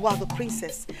you are the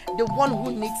princess, the one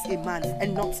who needs a man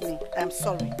and not me. I am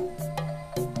sorry.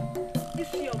 You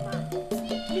see your man.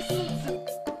 Listen to.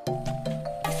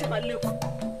 You see my look.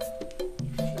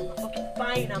 Okay,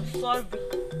 fine. I'm sorry.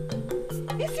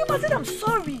 You see my said I'm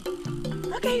sorry.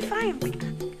 Okay, fine.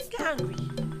 Get angry.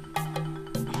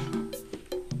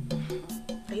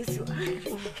 Are you still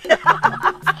angry?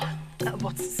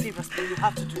 But seriously, you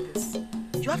have to do this.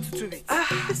 You have to do it.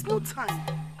 There's no time.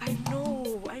 I know.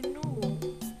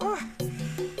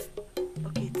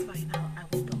 Okay, it's fine now. I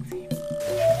will talk to him.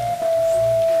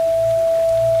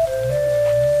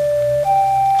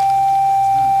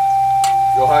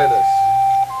 Your Highness.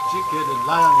 Chike the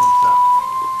lion himself.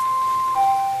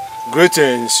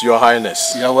 Greetings, Your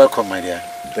Highness. You're welcome, my dear.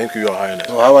 Thank you, Your Highness.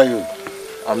 So how are you?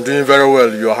 I'm doing very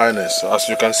well, Your Highness, as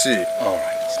you can see. All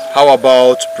right. How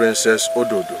about Princess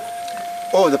Ododo?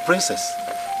 Oh, the princess.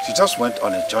 She just went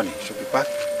on a journey. She'll be back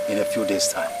in a few days'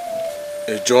 time.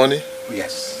 A journey?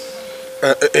 Yes.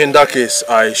 In that case,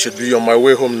 I should be on my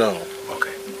way home now.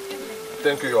 Okay.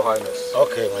 Thank you, Your Highness.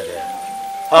 Okay, my dear.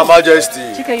 Her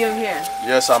Majesty. Chika, you're here?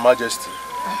 Yes, Her Majesty.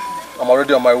 I'm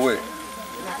already on my way.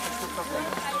 That's no problem.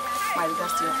 My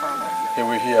regards to your father. He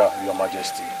will hear, Your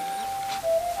Majesty.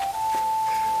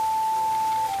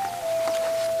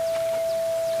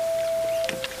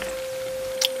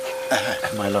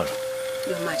 My lord.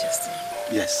 Your Majesty.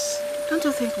 Yes. Don't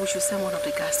you think we should send one of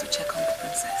the guys to check on the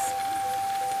princess?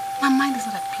 My mind is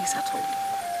not at peace at all.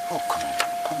 Oh,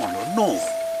 come on, Lord. No.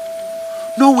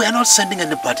 No, we are not sending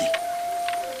anybody.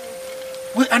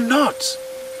 We are not.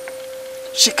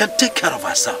 She can take care of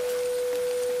herself.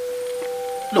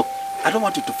 Look, I don't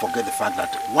want you to forget the fact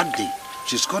that one day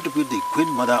she's going to be the queen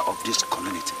mother of this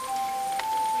community.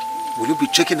 Will you be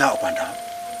checking her up and down?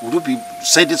 Will you be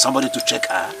sending somebody to check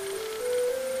her?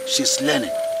 She's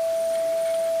learning.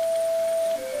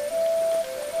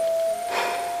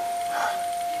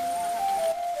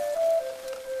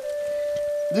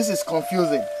 This is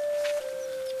confusing.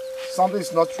 Something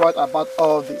is not right about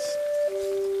all this.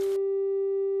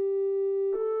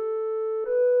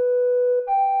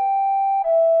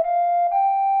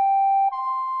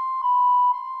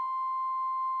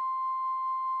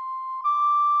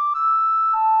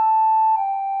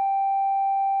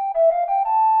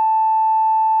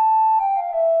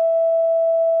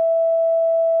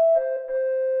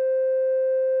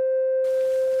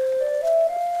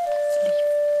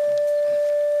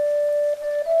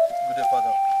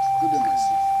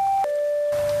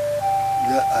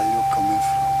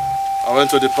 I went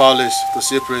to the palace to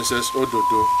see Princess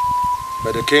Ododo,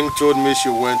 but the king told me she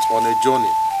went on a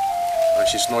journey and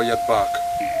she's not yet back.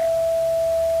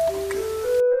 Okay.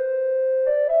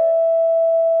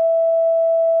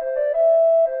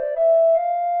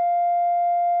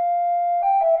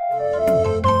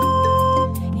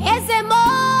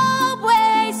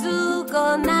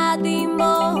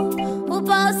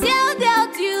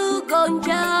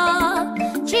 gonja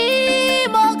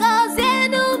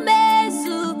chimogazenu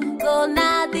mesu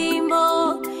gonadimo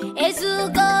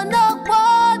ezugono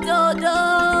Ododo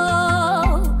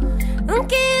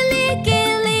nkili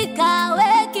kili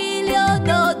kawe kili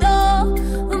Ododo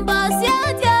mbasia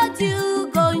tu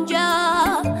gonja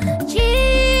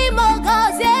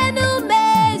chimogazenu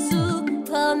mesu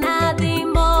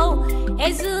gonadimo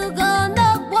ezugono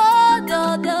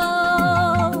Ododo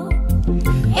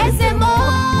Ezemo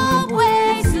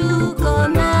wezu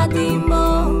konadimo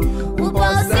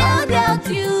ubosia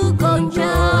tu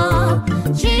gonja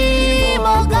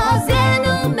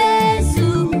chimogazenu mesu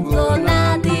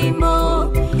konadimo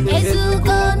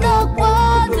ezugono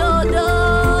Ododo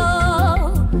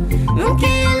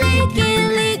nkili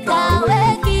kili kawe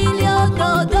kili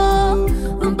Ododo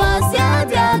mbasia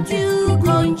tu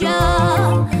gonja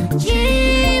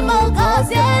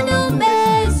chimogazenu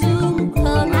mesu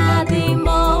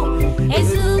konadimo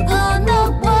ezugono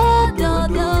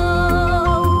Ododo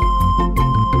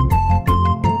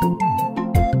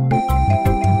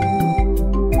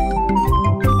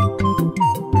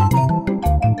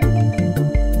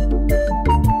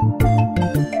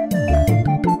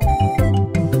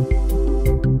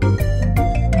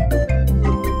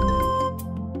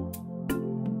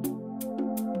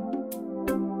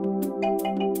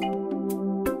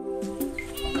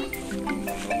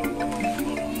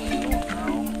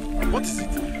What is it?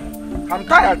 I'm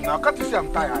tired now. Can't you see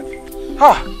I'm tired?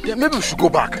 Ah, yeah, maybe we should go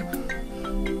back.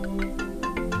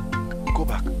 Go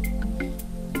back.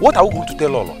 What are we going to tell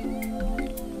Lolo?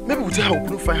 Maybe we'll tell her we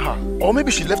couldn't find her. Or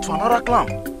maybe she left for another clan.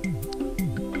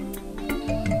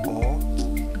 Or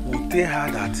we'll tell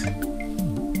her that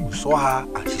we saw her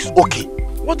and she's okay.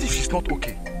 What if she's not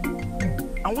okay?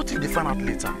 And what if they find out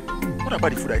later? What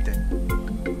about the food item?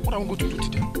 What are we going to do to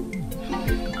them?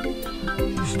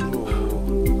 It's true.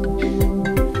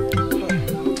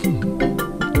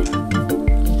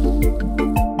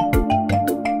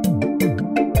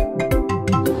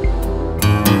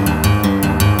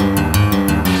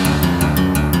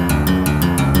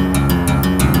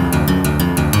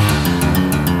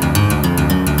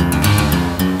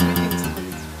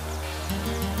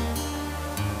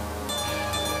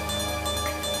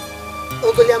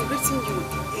 Ogoli, I'm greeting you.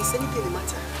 Is anything the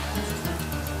matter?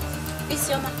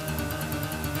 Isioma,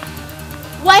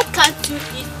 why can't you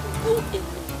leave Ugo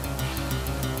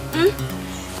alone?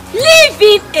 Leave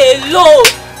him alone!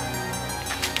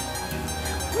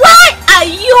 Why are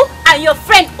you and your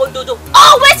friend Ododo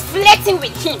always flirting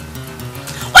with him?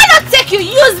 Why not take your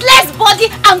useless body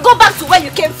and go back to where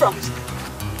you came from?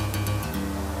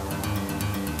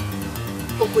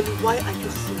 Ogoli, why are you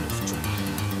full of joy?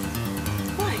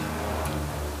 Why?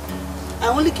 I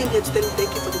only came here to tell you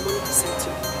thank you for the money he sent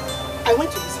you. I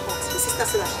went to his house. His sister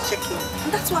said I should check him.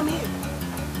 And that's why I'm here.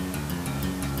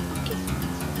 Okay.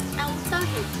 I will tell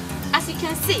him. As you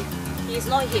can see, he is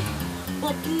not here.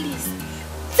 But please,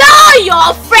 tell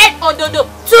your friend Ododo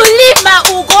to leave my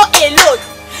Ugo alone.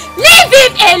 Leave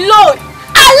him alone.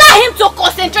 Allow him to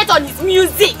concentrate on his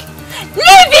music.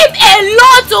 Leave him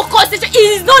alone to concentrate.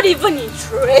 He is not even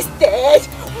interested.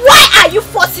 Why are you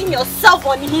forcing yourself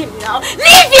on him now?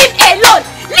 Leave him alone.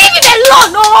 Leave him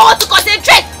alone. No, to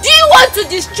concentrate. Do you want to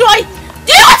destroy? Do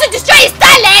you want to destroy his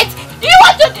talent? Do you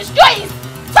want to destroy his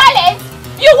talent?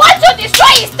 You want to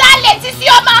destroy his talent,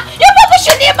 Isioma? You people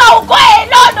should leave him alone.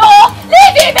 No,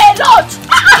 leave him alone.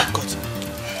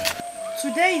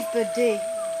 Today is the day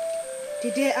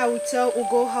I will tell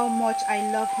Ugo how much I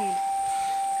love him.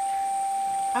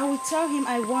 I will tell him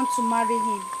I want to marry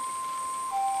him.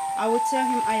 I will tell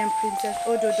him I am Princess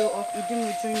Ododo of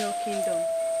Idumudrino Kingdom.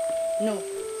 No.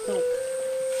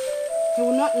 He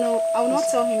will not know. I will not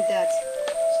tell him that.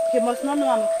 He must not know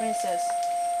I'm a princess.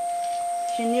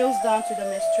 She kneels down to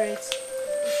demonstrate.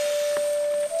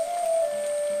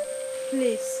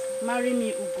 Please, marry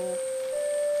me, Ugo.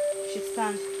 She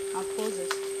stands and poses.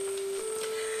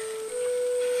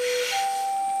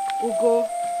 Ugo,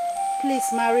 please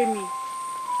marry me.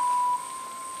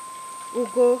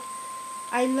 Ugo,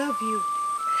 I love you,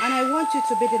 and I want you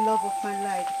to be the love of my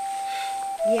life.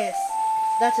 Yes,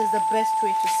 that is the best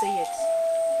way to say it.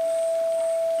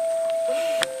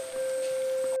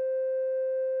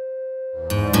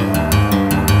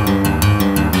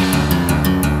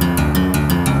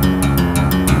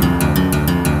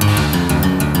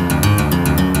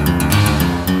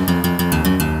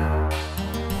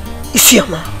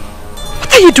 Isioma,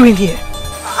 what are you doing here?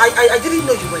 I didn't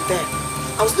know you were there.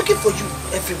 I was looking for you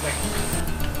everywhere.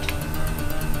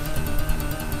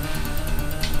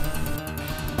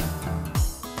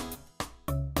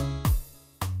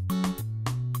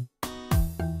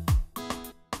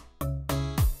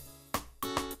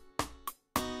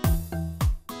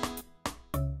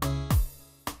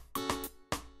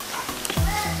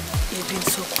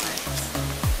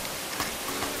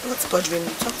 What's bothering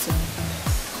you? Talk to me.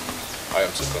 I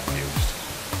am so confused.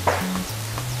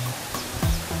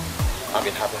 I've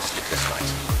been having sleepless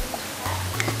nights.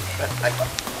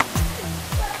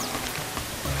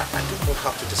 I don't know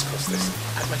how to discuss this.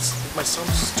 My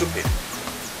sounds stupid.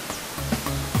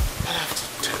 But I have to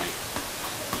tell you.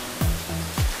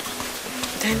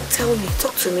 Then tell me,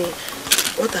 talk to me.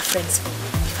 What are friends for?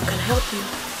 If I can help you,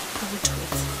 I will do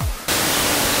it.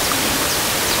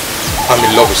 I'm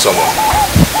in love with someone.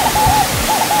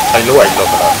 I know I love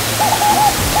her.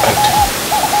 And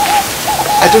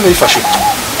I don't know if I should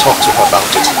talk to her about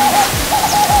it.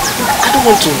 I don't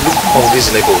want to look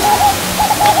unreasonable.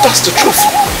 But that's the truth.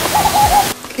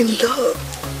 In love?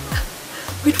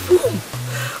 With whom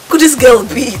could this girl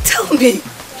be? Tell me.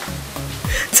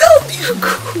 Tell me,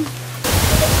 Ugo.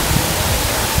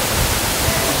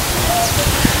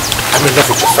 I'm in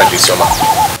love with your friend Isioma.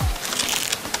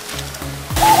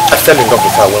 I fell in love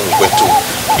with her when we went to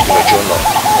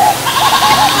Idimejono.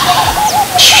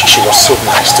 She was so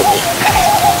nice to me,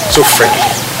 so friendly.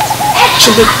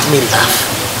 She made me laugh.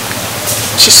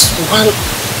 She's one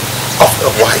of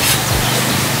a wife.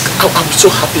 I'm so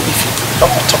happy if you could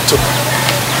help me talk to her.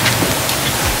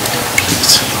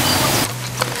 Please.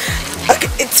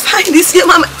 Okay, it's fine. It's your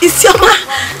mama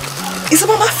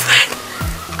friend.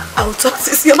 I'll talk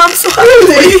to Isioma. I'm so happy.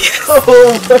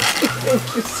 Oh, thank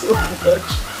you so much.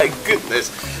 My goodness.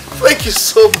 Thank you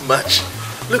so much.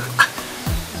 Look,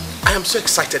 I am so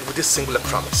excited with this singular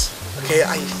promise. Okay,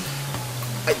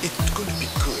 it's going to be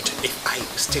good if I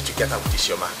stay together with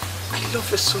Isioma. I love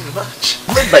her so much.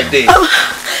 Day by day. I'm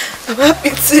happy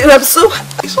too. I'm so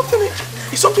happy. Is something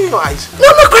in your eyes? No,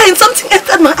 I'm not crying. Something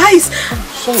entered my eyes.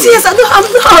 Tears. I'm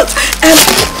not.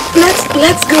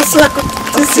 Let's go so I could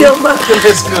to see your mom.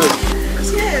 Let's go.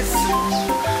 Yes.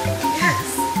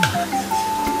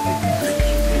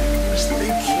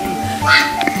 Thank you.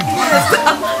 Yes,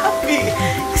 I'm happy.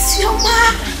 It's your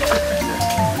mom.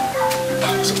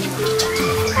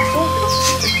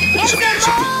 It's okay.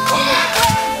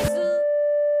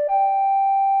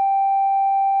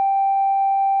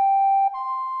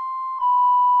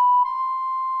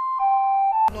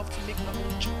 To make my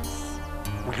own choice.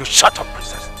 Will you shut up,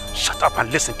 princess? Shut up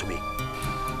and listen to me.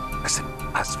 Listen,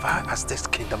 as far as this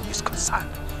kingdom is concerned,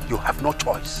 you have no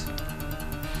choice.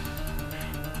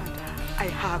 I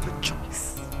have a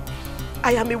choice.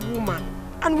 I am a woman,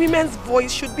 and women's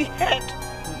voice should be heard.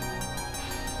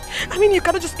 I mean, you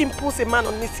cannot just impose a man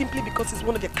on me simply because he's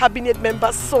one of your cabinet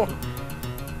members' son.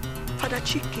 Father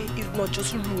Chike is not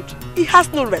just rude. He has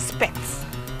no respect.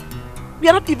 We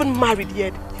are not even married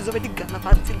yet. He's already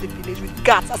gallivanting the village with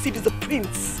guards as if he's a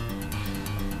prince.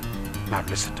 Now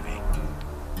listen to me.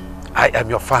 I am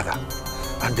your father,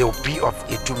 and they will be of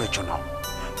Idimejono.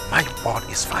 My word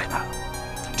is final.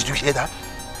 Did you hear that?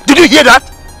 Did you hear that?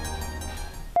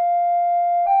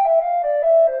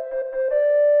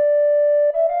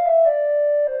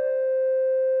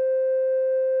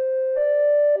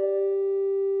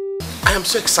 I am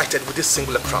so excited with this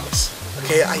singular promise.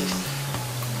 Okay,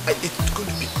 it's going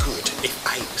to be good if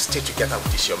I stay together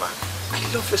with Isioma. I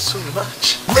love her so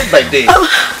much. Day by day.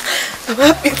 I'm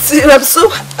happy too. I'm so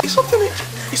happy. Is something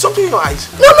in your eyes?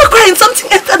 No, I'm not crying.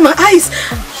 Something entered my eyes.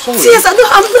 Tears. I'm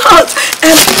not.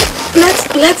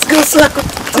 Let's go so I could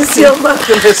to see your mom.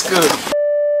 Let's go.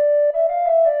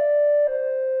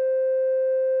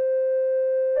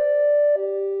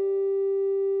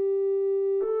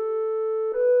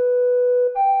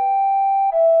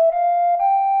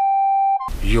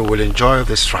 You will enjoy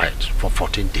this ride for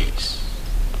 14 days.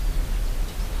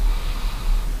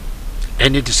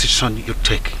 Any decision you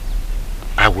take,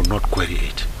 I will not query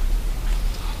it.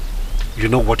 You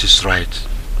know what is right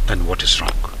and what is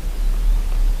wrong.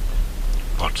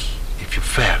 But if you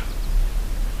fail,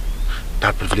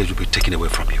 that privilege will be taken away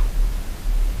from you.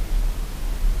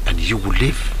 And you will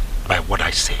live by what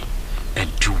I say and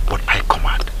do what I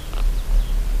command.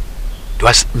 Do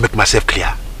I make myself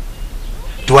clear?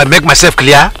 Do I make myself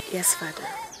clear? Yes, Father.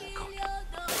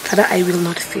 Father, I will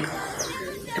not fail.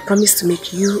 I promise to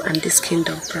make you and this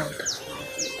kingdom proud.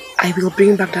 I will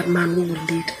bring back that man who will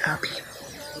lead our people.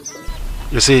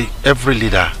 You see, every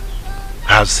leader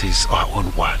has his or her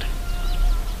own word.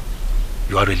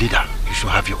 You are a leader, you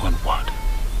should have your own word.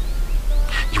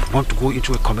 You want to go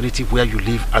into a community where you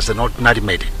live as an ordinary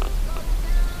maiden.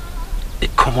 A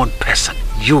common person,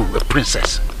 you, a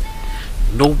princess.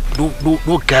 No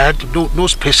guard, no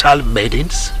special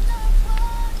maidens.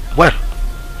 Well,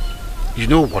 you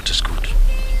know what is good.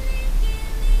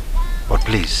 But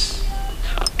please,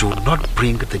 do not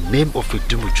bring the name of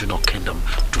Idimejono kingdom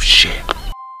to shame.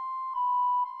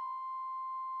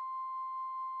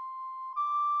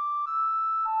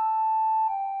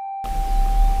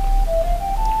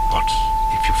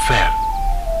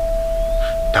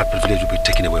 that privilege will be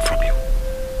taken away from you.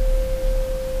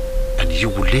 And you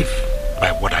will live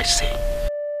by what I say.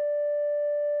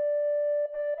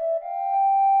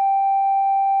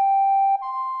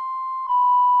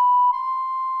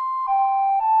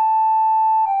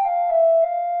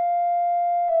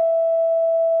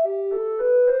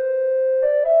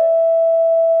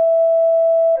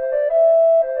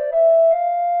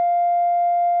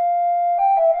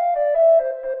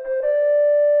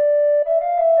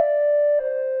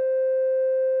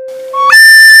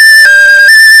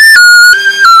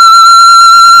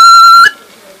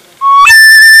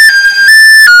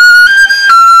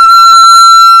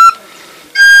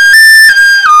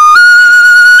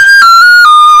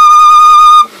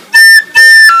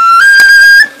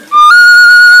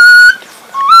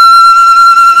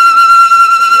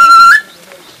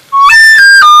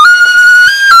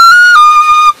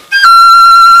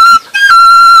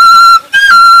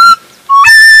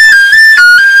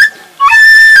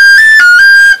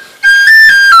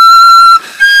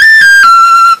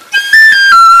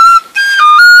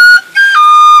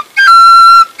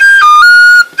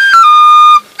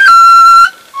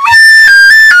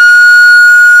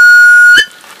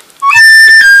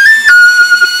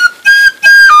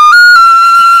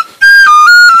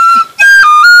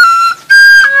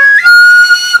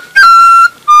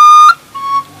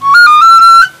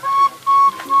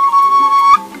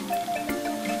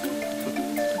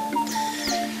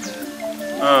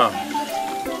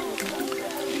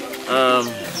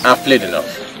 I've played enough,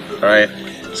 alright?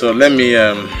 So let me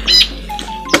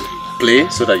play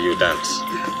so that you dance.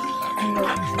 No,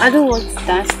 I don't want to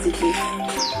dance today.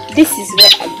 This is where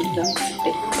I belong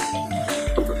today.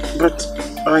 But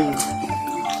I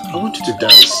want you to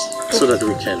dance so that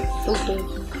we can. Okay,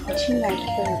 do you like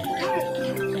her?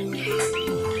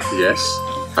 Yes,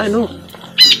 I know.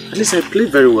 At least I play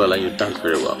very well and you dance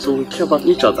very well, so we care about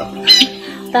each other.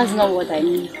 That's not what I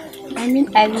mean. I mean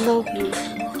I love you.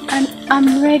 And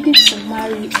I'm ready to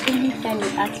marry you anytime you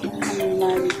ask me to come and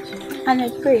marry. And I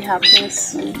pray it happens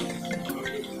soon.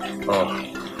 Oh.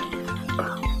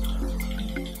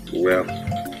 Well,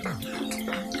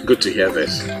 good to hear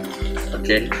this.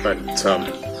 Okay, but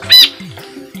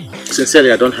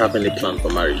sincerely, I don't have any plan for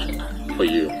marriage for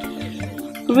you.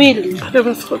 Really? I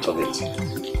never thought of it.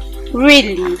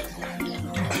 Really?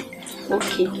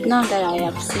 Okay, now that I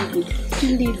have seen it,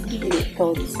 please give me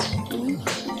thoughts.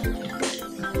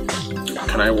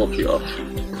 Can I walk you off?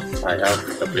 I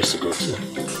have a place to go to.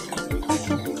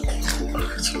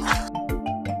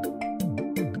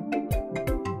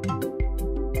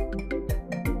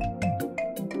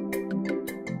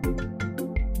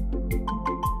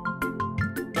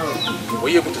 Were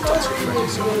you able to talk to your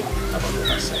friends about what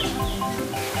I said?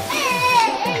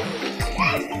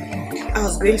 I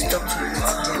was going to talk to her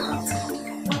today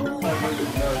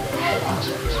about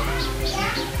it.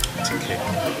 It's okay.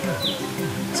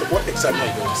 So what exactly are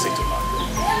you going to say to her?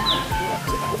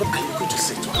 What are you going to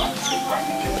say to her?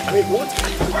 I mean, what are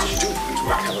you going to do to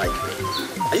make her like me?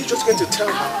 Are you just going to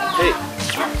tell her, hey,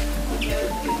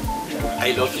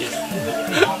 I love you?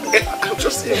 I'm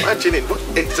just imagining, what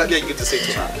exactly are you going to say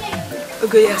to her?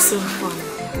 Okay, you're so fun.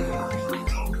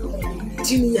 Do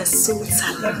you mean you're so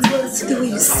talented? See the way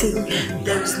you sing,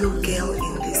 there is no girl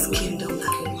in this kingdom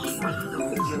that will not fall in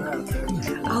love with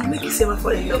you. I'll make you say I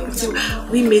fall in love with you.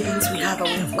 We maidens, we have a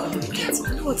way of communicating.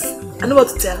 I know what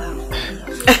to tell her.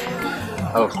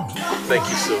 Oh, thank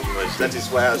you so much. That is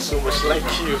why I'm so much like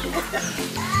you.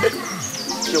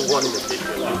 You're one in a million.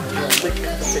 You're like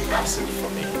everything passing for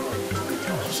me.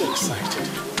 I'm so excited.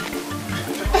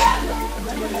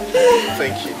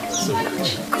 Thank you so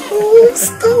much. Oh,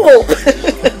 stop!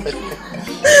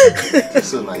 It's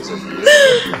so nice of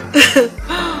you.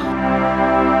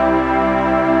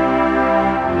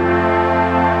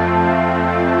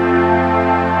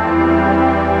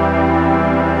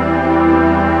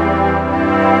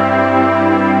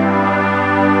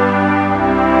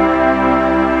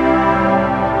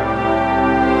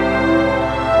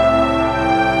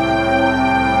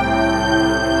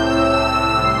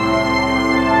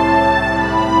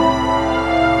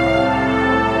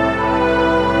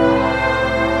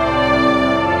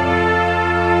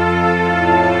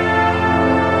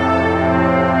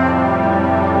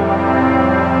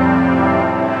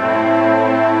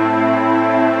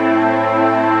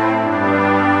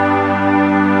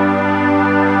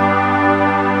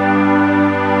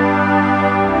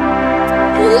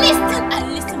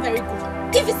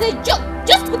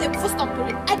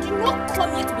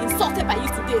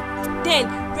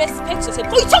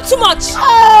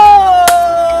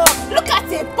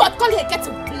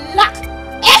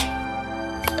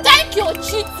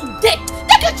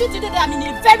 you today that I'm in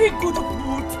a very good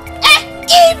mood?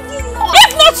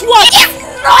 If not what? If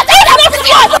not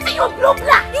what? You blow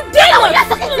black. You dare not.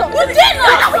 You dare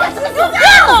not.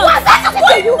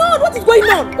 What is going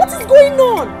on? What is going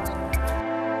on?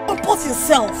 Compose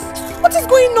yourself. What is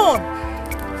going on?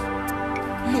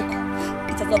 Look,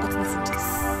 it has not gotten to this.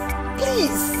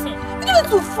 Please, you don't need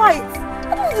to fight.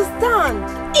 I don't understand.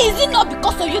 Is it not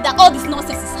because of you that all this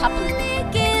nonsense is happening?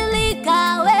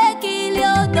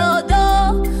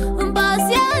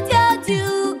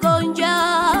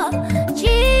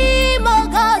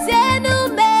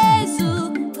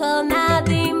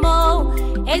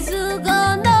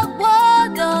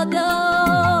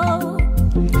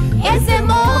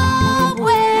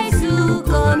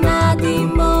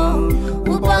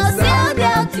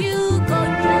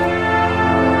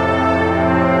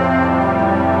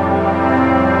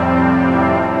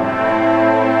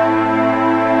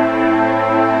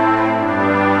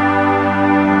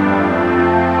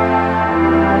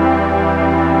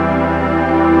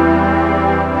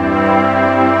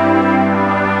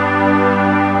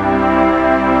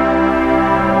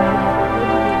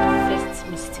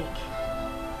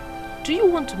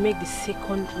 Make the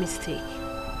second mistake.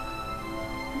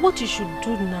 What you should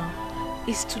do now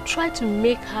is to try to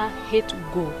make her hate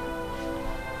go,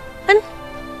 and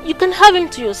you can have him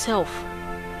to yourself.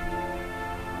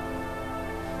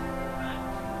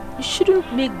 You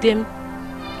shouldn't make them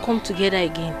come together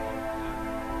again.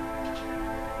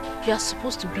 You are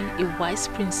supposed to be a wise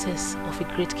princess of a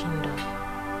great kingdom.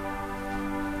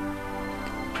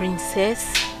 Princess.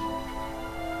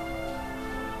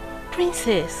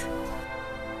 Princess.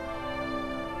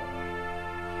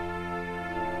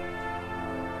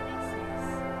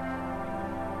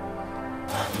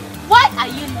 Why are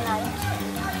you lying?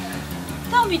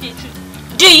 Tell me the truth.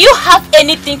 Do you have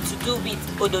anything to do with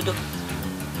Ododo?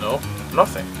 No,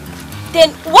 nothing. Then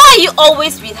why are you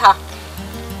always with her?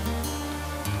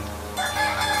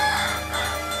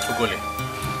 Ugole,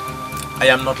 I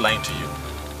am not lying to you,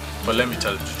 but let me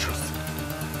tell you the truth.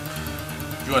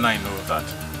 You and I know that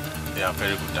they are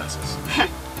very good dancers.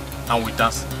 And we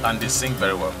dance and they sing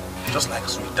very well. Just like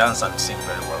us, we dance and sing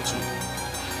very well too.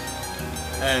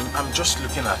 I'm just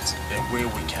looking at a way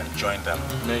we can join them,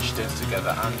 merge things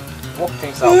together and work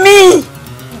things out. Me?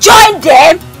 Join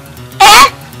them?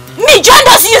 Me join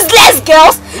those useless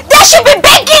girls? They should be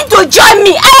begging to join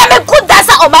me. I am a good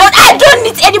dancer on my own. I don't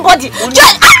need anybody.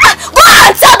 Join, go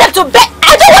and tell them to beg.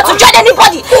 I don't want to join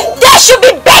anybody. They should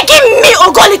be begging me,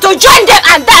 Ogoli, to join them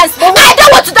and dance. I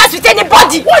don't want to dance with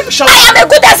anybody. I am a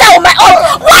good dancer on my own.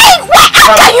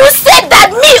 How can you say that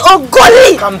me,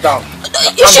 Ogoli? Calm down.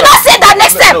 You should not say that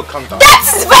next time. No, calm down. That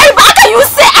is very bad. How can you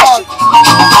say I should?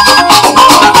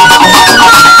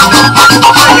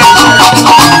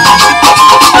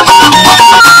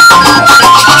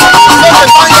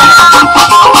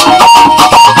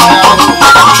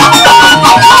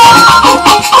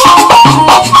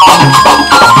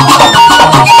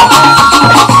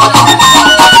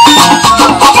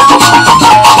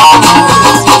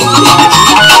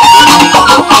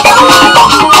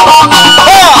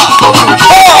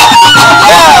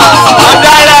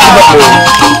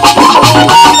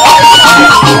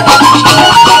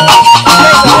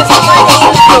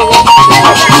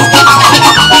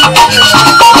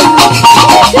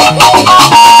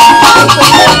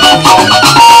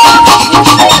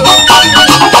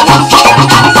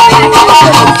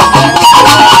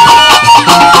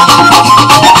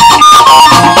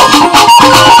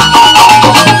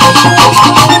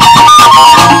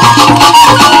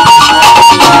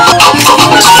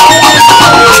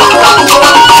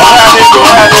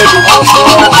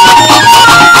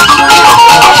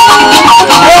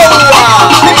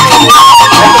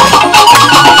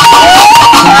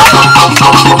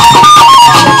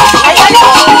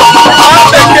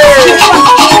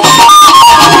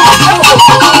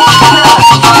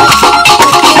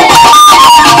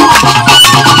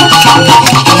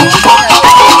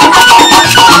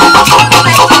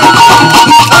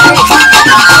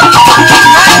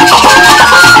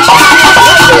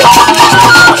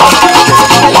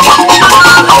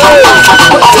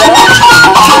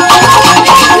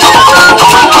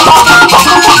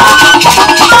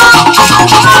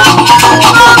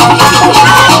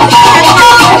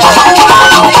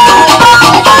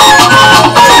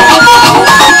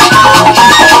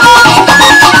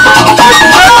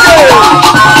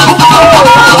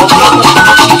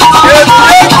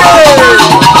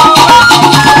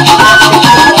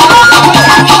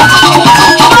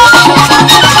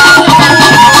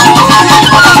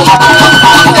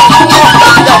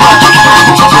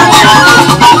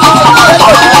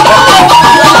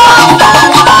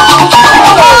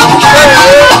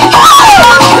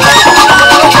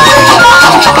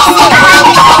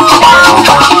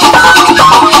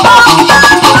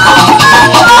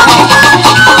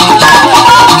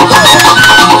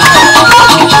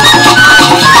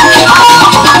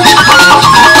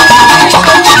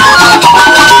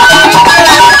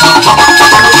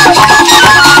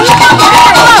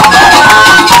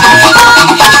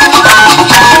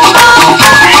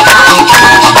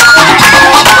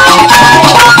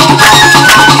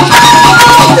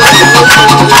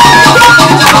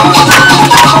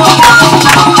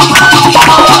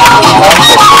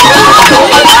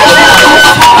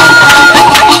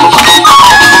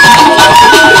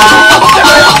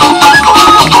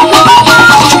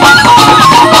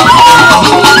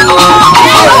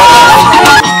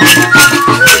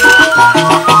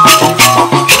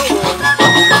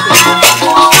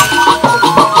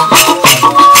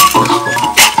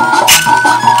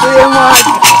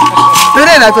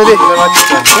 Today na today. I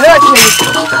beg you.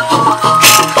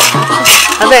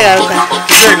 Today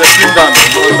you slim down.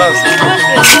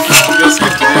 You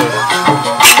sleep today.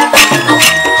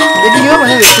 If you want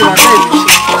to sleep,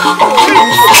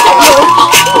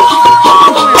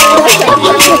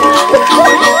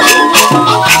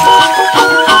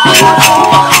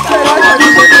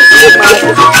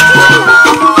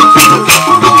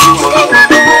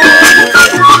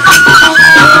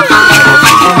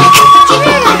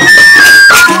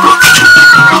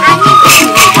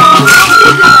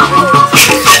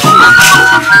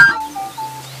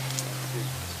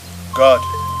 God,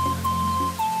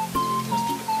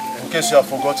 in case you have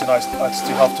forgotten, I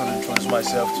still have to introduce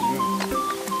myself to you.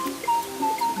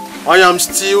 I am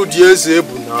still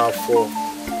Ododo now for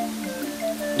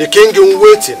the king in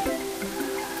waiting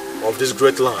of this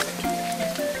great land.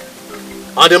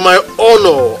 And in my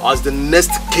honor as the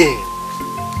next king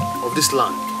of this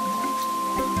land,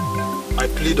 I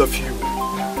plead of you,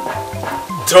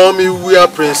 tell me where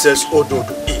Princess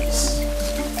Ododo is.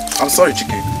 I'm sorry,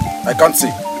 Chike. I can't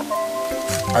say.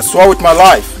 I swore with my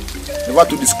life never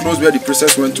to disclose where the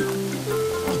princess went to.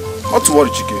 Not to worry,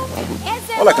 Chike.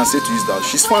 All I can say to you is that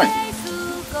she's fine.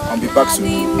 I'll be back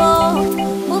soon.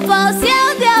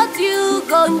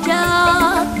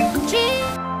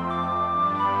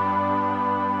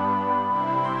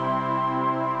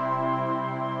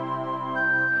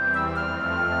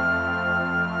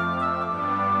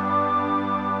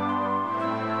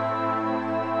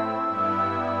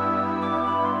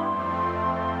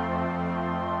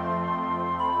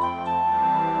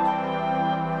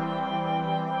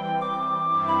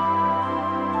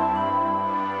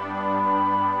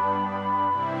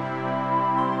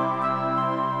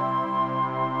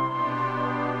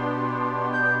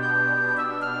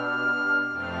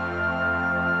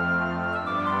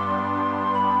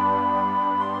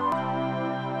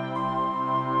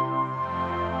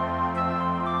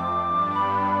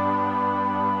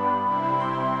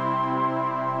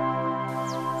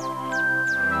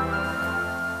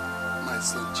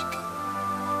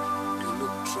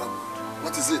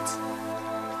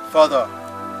 Father,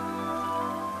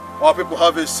 our people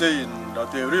have a saying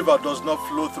that a river does not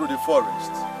flow through the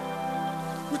forest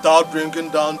without bringing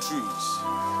down trees.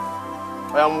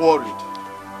 I am worried.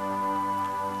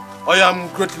 I am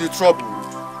greatly troubled.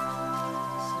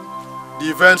 The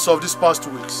events of these past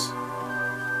weeks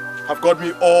have got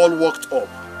me all worked up.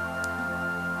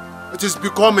 It is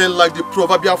becoming like the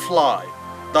proverbial fly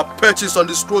that perches on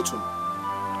the scrotum.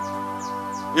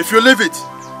 If you leave it,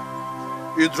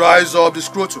 it dries up the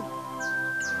scrotum.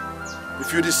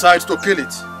 If you decide to kill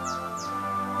it,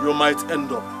 you might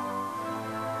end up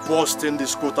bursting the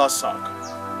scrotal sac.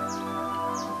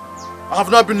 I have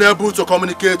not been able to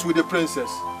communicate with the princess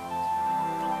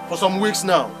for some weeks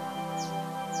now.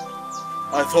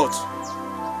 I thought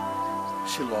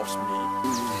she loves me.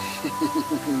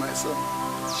 My son,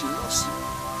 she loves you.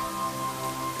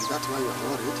 Is that why you are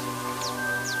worried?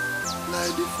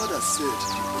 Like the father said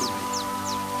to Obi,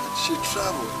 that she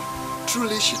traveled.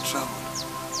 Truly she traveled.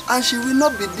 And she will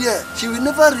not be there. She will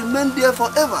never remain there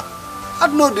forever.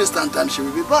 At no distant time she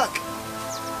will be back.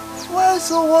 Why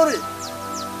so worried?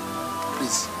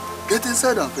 Please, get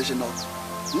inside and freshen up.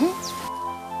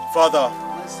 Father,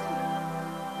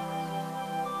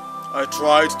 I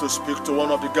tried to speak to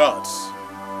one of the guards.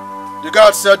 The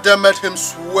guard said they made him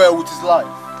swear with his life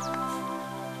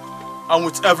and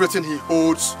with everything he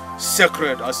holds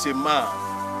sacred as a man,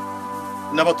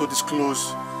 never to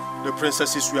disclose the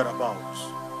princess's whereabouts.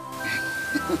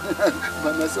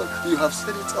 But my son, you have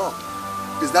said it all.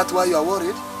 Is that why you are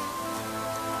worried?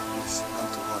 Please,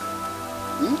 don't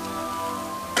worry.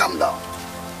 Calm down.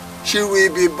 She will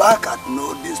be back at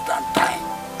no distant time.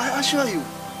 I assure you.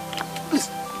 Please,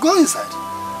 go inside.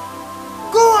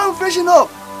 Go and freshen up.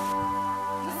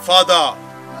 Father,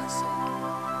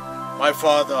 my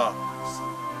father,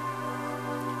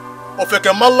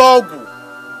 ofeke malogu,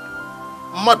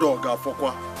 madoga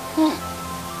fokwa.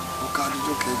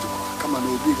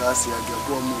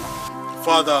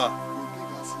 Father,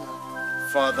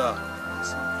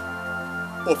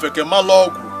 ofeke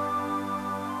malogu,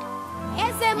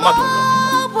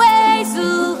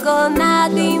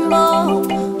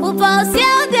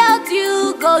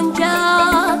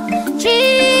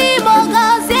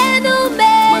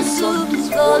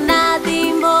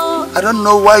 I don't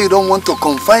know why you don't want to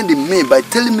confide in me by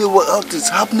telling me what is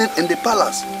happening in the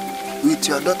palace with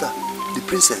your daughter, the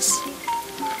princess.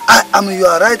 I am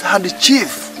your right-hand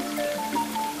chief.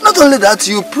 Not only that,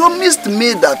 you promised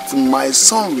me that my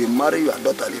son will marry your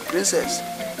daughter, the princess.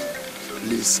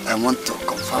 Please, I want to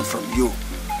confirm from you.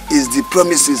 is the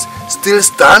promises still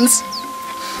stands?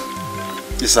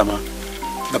 Isama,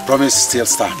 the promise still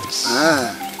stands.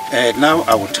 Now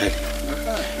I will tell you.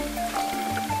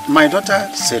 My daughter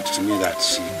said to me that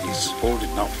she is old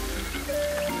enough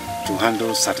to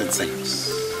handle certain things.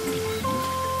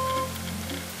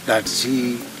 That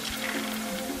she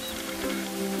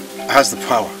has the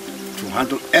power to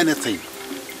handle anything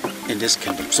in this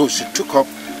kingdom. So she took up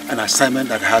an assignment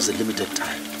that has a limited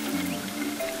time.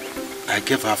 I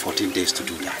gave her 14 days to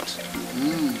do that.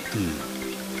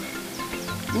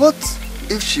 What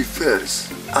if she fails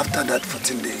after that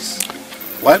 14 days?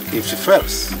 Well, if she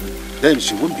fails, then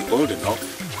she won't be old enough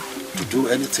to do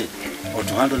anything or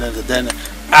to handle anything. Then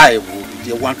I will be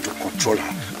the one to control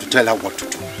her, to tell her what to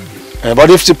do. But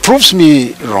if she proves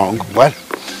me wrong, well,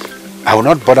 I will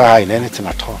not bother her in anything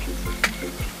at all.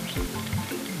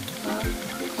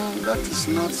 That is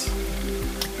not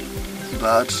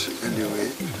bad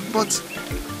anyway. But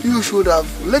you should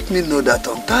have let me know that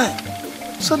on time,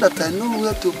 so that I know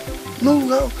where to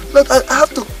that I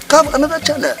have to carve another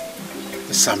channel.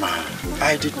 Sama,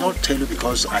 I did not tell you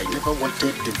because I never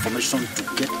wanted the information to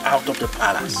get out of the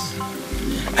palace.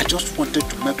 I just wanted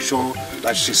to make sure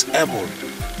that she's able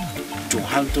to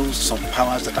handle some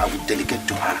powers that I will delegate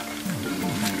to her.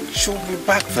 She'll be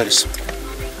back very soon.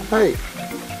 Hey.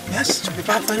 Yes, she'll be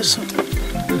back very soon.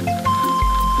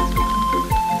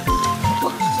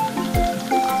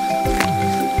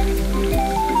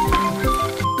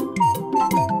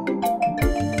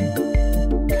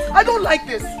 I don't like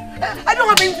this. I don't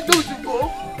have anything to do with Ugo.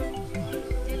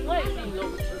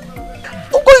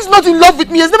 Ugo is not in love with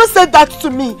me. He has never said that to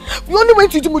me. We only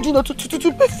went to Idumujino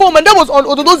to perform, and that was on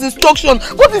Ododo's instruction.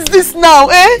 What is this now,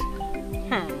 eh?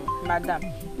 Madam,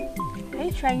 are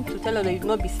you trying to tell her that you'll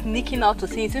not be sneaking out to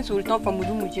see since you return from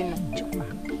Idumujino?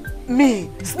 Me?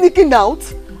 Sneaking out?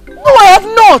 No, I have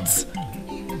not.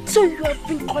 So you have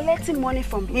been collecting money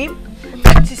from him?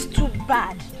 That is too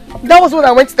bad. That was when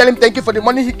I went to tell him thank you for the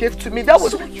money he gave to me. That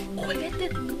was. So you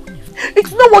collected money?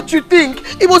 It's not what you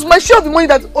think. It was my share of the money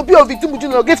that Obi of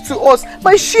Idumujino gave to us.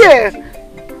 My share.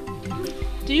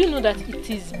 Do you know that it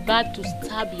is bad to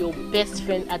stab your best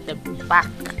friend at the back?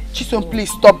 Chisom,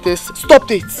 please stop this. Stop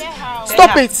it.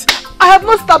 Stop it. I have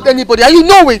not stabbed anybody, and you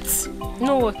know it.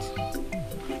 Know what?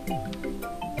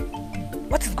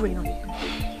 What is going on here?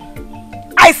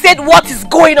 I said, what is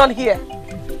going on here?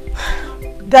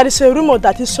 There is a rumor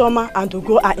that Isioma and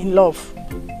Ugo are in love.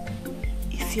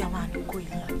 Isioma and Ugo in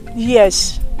love?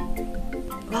 Yes.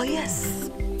 Well, yes.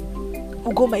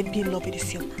 Ugo might be in love with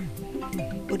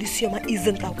Isioma, but Isioma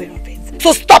isn't aware of it.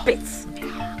 So stop it!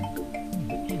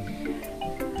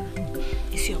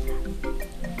 Isioma,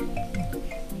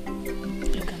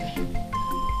 look at me.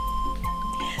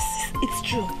 Yes, it's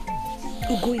true.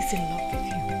 Ugo is in love with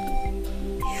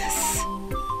you. Yes.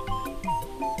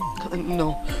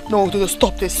 No, Ododo,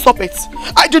 stop this, stop it.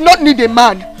 I do not need a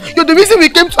man. You're the reason we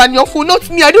came to Anyofu, not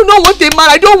me. I do not want a man,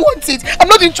 I don't want it. I'm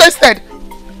not interested.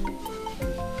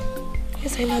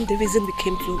 Yes, I know the reason we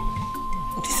came to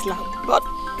this land, but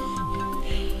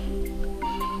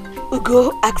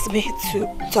Ugo asked me to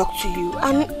talk to you,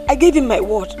 and I gave him my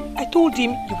word. I told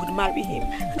him you would marry him,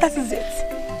 and that is it.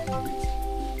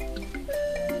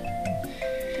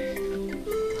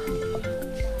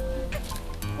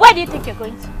 Where do you think you're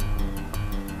going to?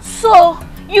 So,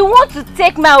 you want to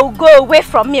take my Ugo away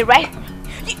from me, right?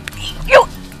 You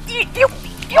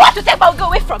want to take my Ugo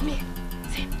away from me?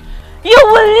 You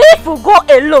will leave Ugo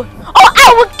alone, or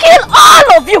I will kill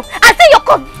all of you and say you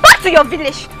come back to your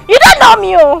village. You don't know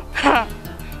me, oh.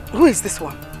 Who is this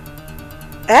one?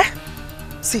 Eh?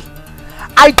 See,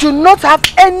 I do not have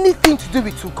anything to do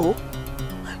with Ugo.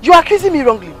 You are accusing me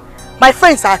wrongly. My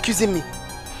friends are accusing me.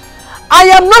 I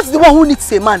am not the one who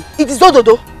needs a man. It is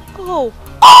Ododo.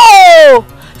 Oh!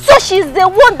 So she's the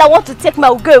one that wants to take my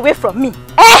Ugo away from me.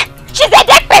 Eh? She's a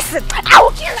dead person. I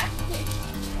will kill her.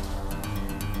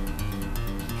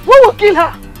 Who will kill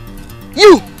her?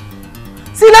 You!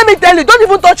 See, let me tell you, don't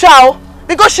even touch her,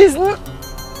 because she's... Why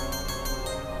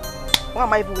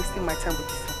am I even wasting my time with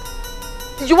this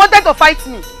one? You wanted to fight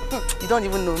me. You don't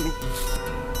even know me.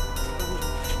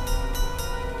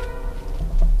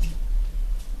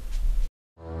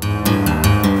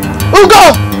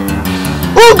 Ugo!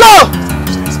 Ugo!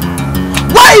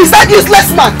 Why is that useless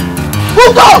man?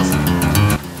 Ugo!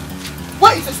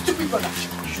 Why is a stupid brother?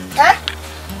 Eh?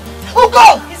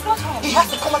 Ugo! He's not home. He has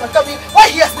to come out and tell me why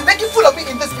he has been making fool of me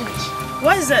in this village.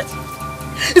 What is it?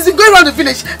 He's been going around the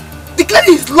village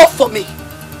declaring his love for me.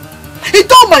 He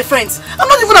told my friends. I'm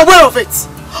not even aware of it.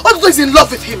 Ododo is in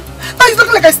love with him. Now he's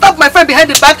looking like I stabbed my friend behind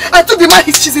the back and took the man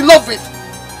she's in love with.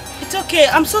 It It's okay.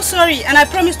 I'm so sorry. And I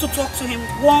promise to talk to him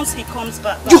once he comes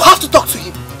back. You have to talk to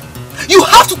him. You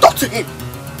have to talk to him.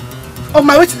 On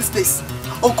my way to this place,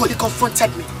 Uncle, he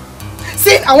confronted me,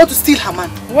 saying I want to steal her man.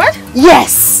 What?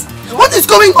 Yes. What is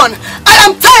going on? I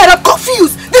am tired. I'm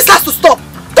confused. This has to stop.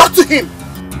 Talk to him.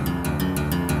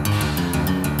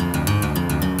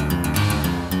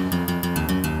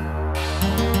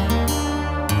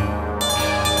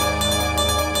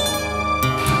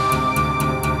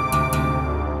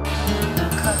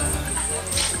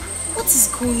 What is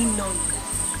going on?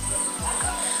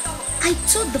 I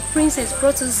thought the princess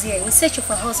brought us here in search of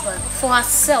her husband for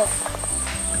herself.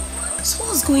 So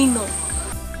what's going on?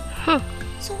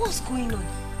 So what's going on?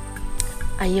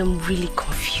 I am really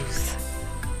confused.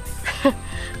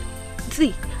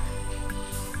 See,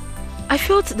 I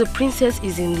felt the princess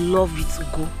is in love with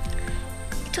Ugo.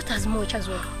 I thought as much as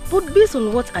well. But based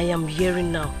on what I am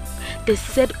hearing now, they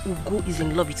said Ugo is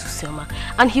in love with Isioma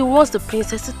and he wants the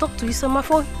princess to talk to Isioma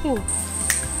for him.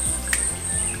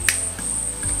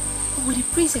 Will the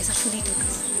princess actually do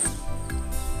this?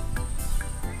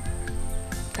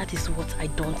 That is what I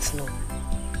don't know.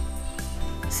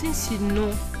 Since you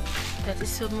know that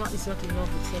Isioma is not in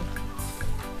love with him,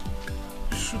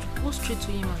 you should go straight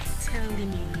to him and tell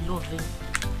him you love him.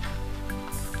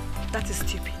 That is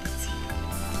stupidity.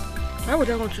 Why would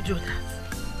I want to do that?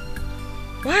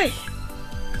 Why?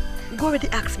 Ugo already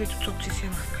asked me to talk to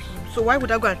Isioma for him. So why would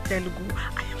I go and tell Ugo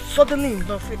I am suddenly in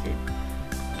love with him?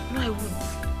 No, I wouldn't.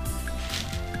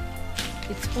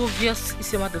 It's obvious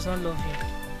Isioma does not love you.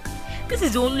 This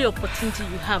is the only opportunity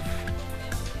you have.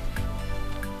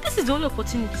 This is the only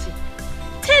opportunity.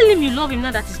 Tell him you love him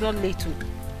now that it's not late too.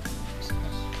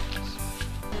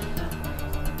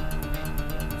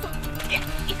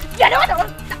 You are the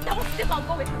one that wants to take and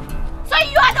go with him. So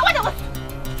you are the one that wants to...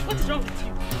 What is wrong with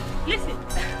you? Listen.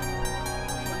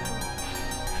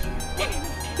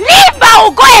 Leave my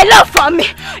Ugo alone from me.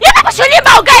 You people should leave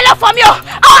my Ugo alone from you.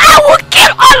 Or I will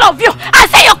kill all of you and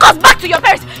send your cause back to your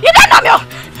parents. You don't know me.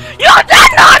 You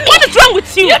don't know me. What is wrong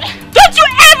with you? Don't you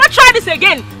ever try this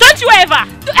again. Don't you ever.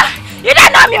 You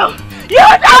don't know me. You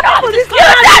don't know me. You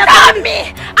don't know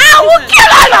me. I will kill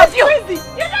all of you.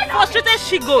 You don't know frustrated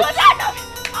she goes. You don't know me.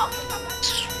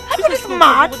 Everybody is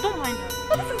mad. Don't mind her.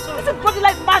 This is body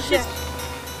like madness.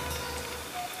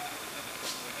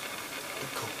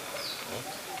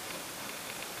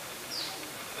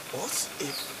 What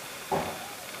if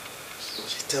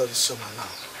she tells Isioma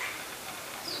now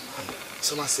and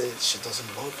Isioma says she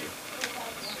doesn't love you?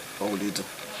 What will you do?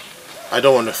 I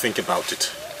don't want to think about it.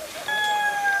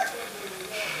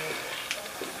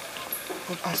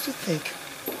 But I still think,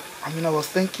 I was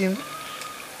thinking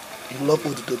you love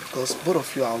Ododo because both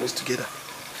of you are always together.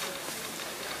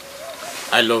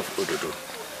 I love Ododo.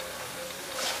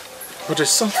 But there's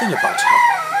something about her.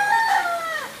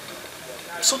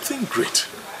 Something great.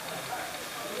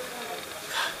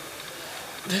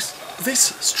 There's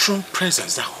this strong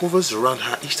presence that hovers around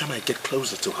her each time I get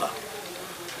closer to her.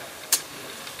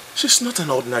 She's not an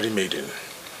ordinary maiden.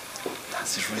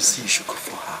 That's the reason you should go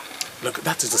for her. Look,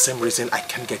 that is the same reason I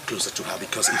can't get closer to her,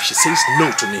 because if she says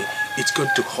no to me, it's going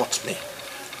to hurt me.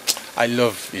 I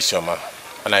love Isioma,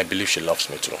 and I believe she loves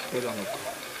me too. Hold on, Uncle.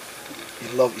 You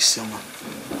love Isioma,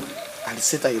 and you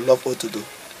say that you love Ododo,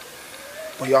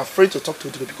 but you're afraid to talk to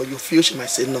Ododo because you feel she might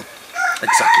say no.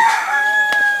 Exactly.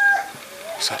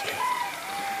 Exactly.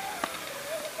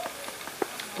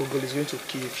 Ogoli is going to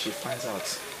kill if she finds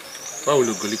out. Why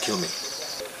will Ogoli kill me?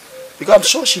 Because I'm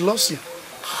sure she loves you.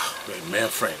 We're mere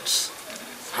friends.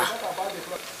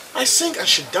 I sing and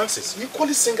she dances. You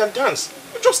equally sing and dance.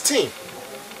 We're just team.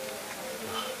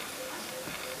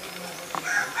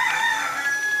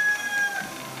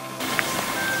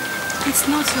 It's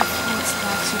not your fault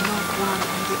that you love one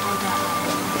and the other are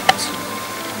not.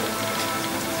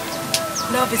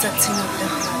 Love is a thing of the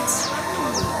heart.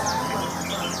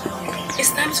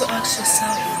 It's time to ask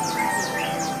yourself,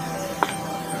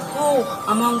 who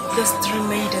among these three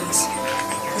maidens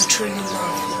you truly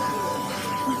love?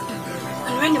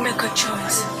 And when you make a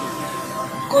choice,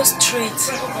 go straight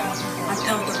and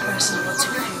tell the person what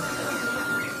you feel.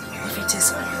 If it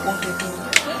is Ododo,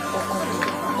 Ogoli,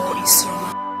 or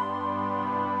Isioma.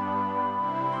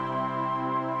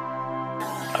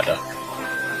 Ada,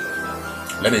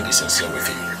 let me be sincere with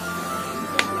you.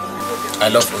 I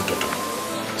love Ododo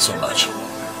so much,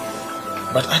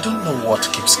 but I don't know what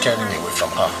keeps scaring me away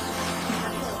from her.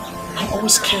 I'm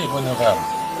always scared whenever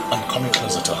I'm coming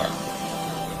closer to her.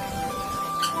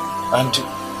 And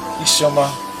Isioma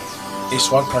is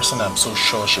one person I'm so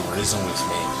sure she will reason with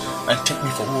me and take me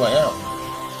for who I am.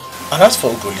 And as for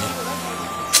Ogoli,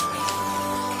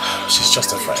 she's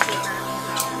just a friend.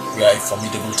 We are a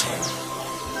formidable team.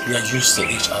 We are used to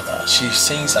each other. She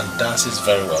sings and dances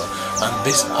very well, and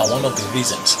these are one of the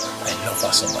reasons I love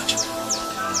her so much.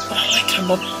 But I like her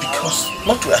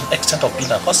not to an extent of being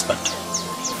her husband.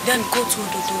 Then go to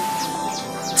Ododo.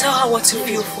 Tell her what you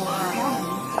feel for her.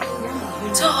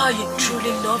 Tell her you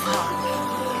truly love her.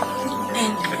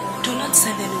 And do not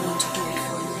send anyone to do it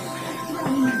for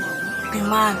you. Be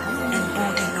man and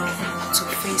bold enough to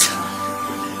face her.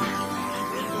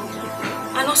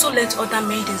 And also let other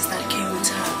maidens that came with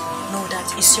her know that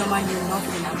Isioma knew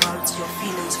nothing about your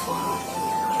feelings for her.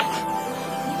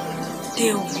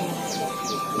 They will be.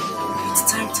 It's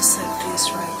time to set things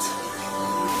right.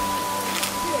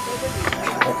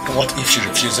 What if she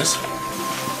refuses?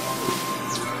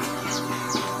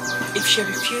 If she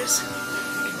refuses,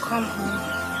 come home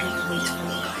and wait for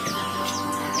her.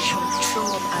 She'll show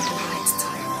up at the right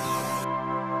time.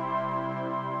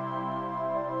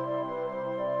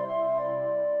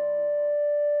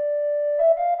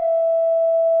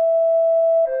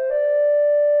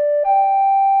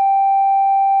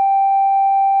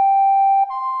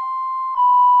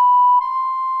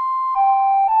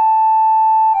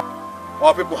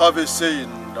 Our people have a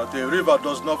saying that a river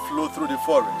does not flow through the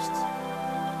forest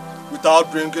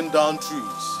without bringing down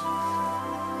trees.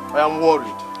 I am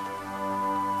worried.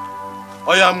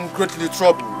 I am greatly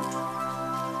troubled.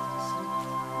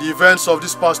 The events of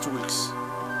these past weeks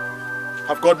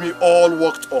have got me all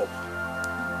worked up.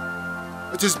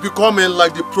 It is becoming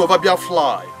like the proverbial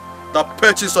fly that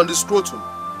perches on the scrotum.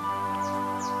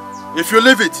 If you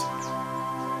leave it,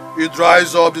 it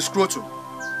dries up the scrotum.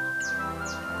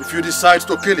 If you decide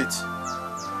to kill it,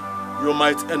 you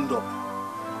might end up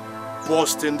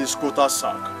bursting the scrotal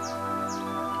sac.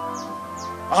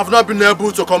 I have not been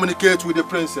able to communicate with the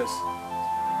princess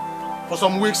for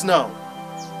some weeks now.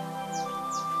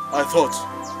 I thought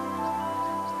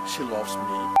she loves me.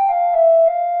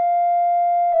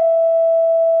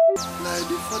 Like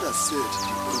the father said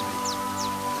to Obi,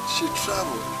 that she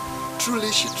traveled.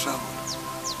 Truly she traveled.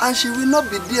 And she will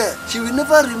not be there. She will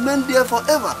never remain there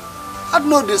forever. At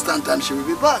no distant time she will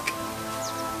be back.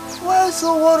 Why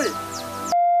so worried?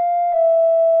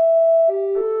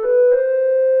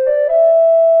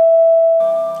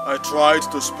 I tried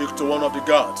to speak to one of the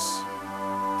guards.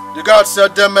 The guard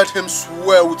said they made him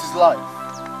swear with his life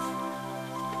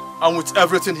and with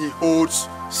everything he holds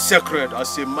sacred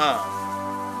as a man,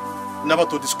 never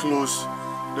to disclose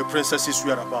the princess's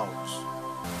whereabouts.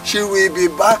 She will be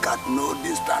back at no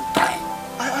distant time.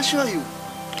 I assure you.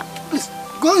 Please,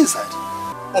 go inside.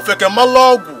 Ofeke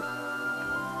malogu.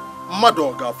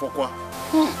 Madoga fokwa.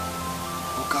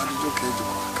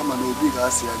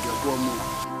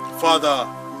 Father.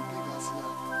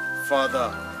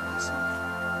 Father.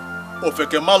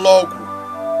 Ofeke malogu.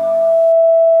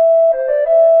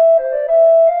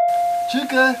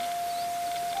 Chike.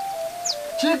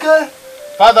 Chike.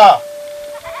 Father.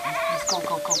 Come.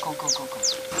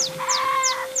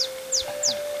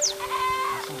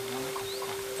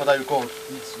 Father, you called?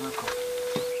 Yes, welcome.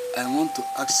 I want to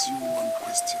ask you one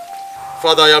question.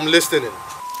 Father, I am listening.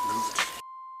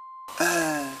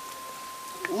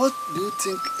 What do you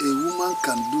think a woman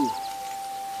can do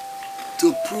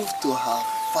to prove to her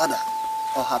father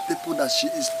or her people that she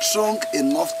is strong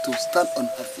enough to stand on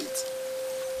her feet?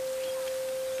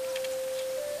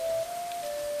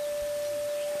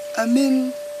 I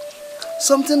mean,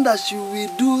 something that she will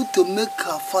do to make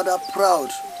her father proud.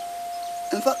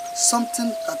 In fact,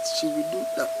 something that she will do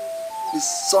that is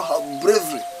somehow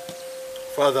bravery.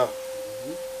 Father,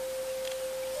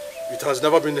 it has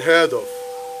never been heard of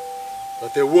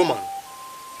that a woman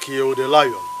killed a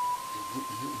lion.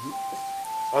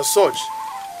 As such,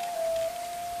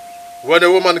 when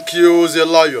a woman kills a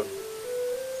lion,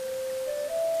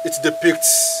 it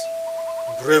depicts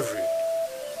bravery.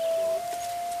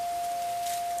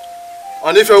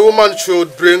 And if a woman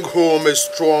should bring home a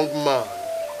strong man,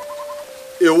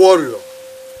 a warrior,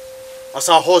 as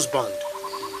her husband,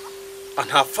 and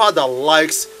her father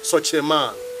likes such a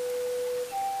man,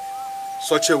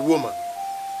 such a woman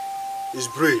is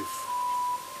brave,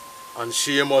 and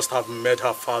she must have made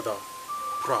her father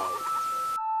proud.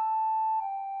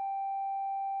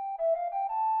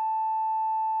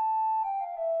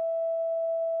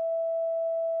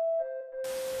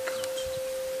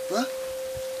 Huh?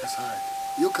 That's all right.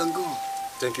 You can go.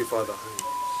 Thank you, Father.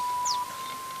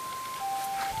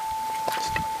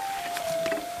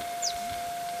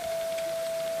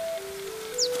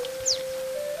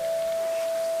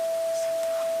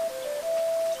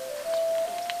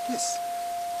 Yes.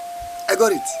 I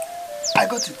got it. I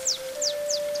got it. It's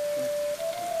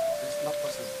not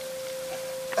possible.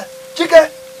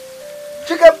 Chike!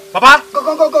 Chike! Papa?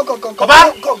 Come.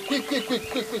 Papa? Come, quick.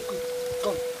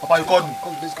 Come. Papa, you called me.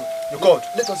 Come, let's go. You called?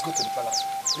 Let us go to the palace.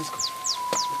 Let's go.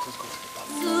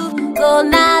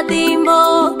 Gonadimo,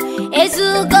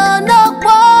 ezugono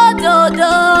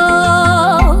Ododo.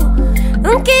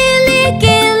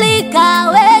 Kili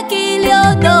kawe kili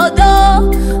Ododo.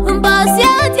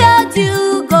 Mbasia tu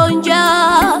gonja.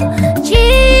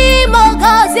 Chimo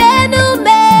gazenu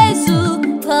mezu.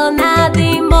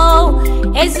 Gonadimo,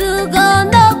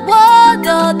 ezugono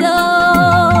Ododo.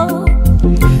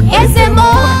 Ezemo.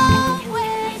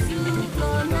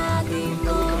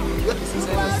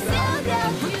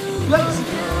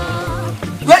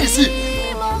 Where is he?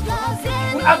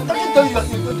 I'm talking to you.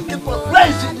 Where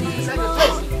is he? Inside the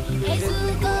face.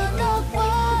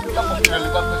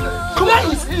 Where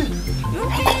is he?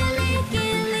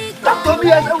 Talk to me.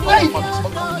 I said, where is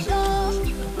he?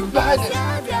 Behind it.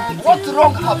 What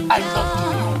wrong have I done to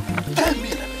you? Tell me.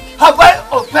 Have I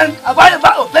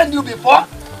ever offended you before?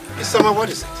 Isama, what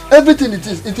is it? Everything it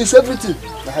is. It is everything.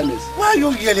 Behind it. Why are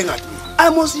you yelling at me? I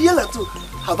must yell at you.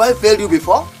 Have I failed you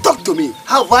before? Talk to me.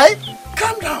 Have I?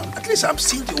 Calm down. At least I'm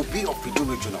seeing the obey of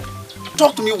Idume Juno.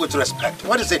 Talk to me with respect.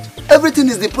 What is it? Everything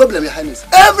is the problem, Your Highness.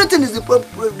 Everything is the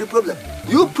problem.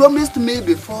 You promised me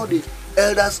before the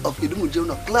elders of Idume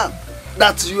Juno clan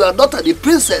that your daughter, the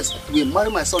princess, will marry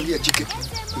my son here, Chike.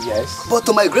 Yes. But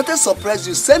to my greatest surprise,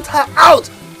 you sent her out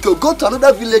to go to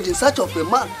another village in search of a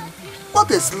man.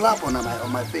 What a slap on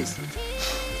my face.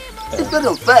 It's very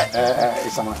unfair.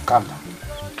 Isama, calm down.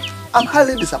 I'm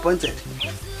highly disappointed.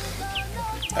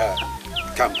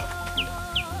 Calm down.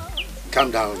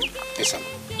 Calm down, Isama.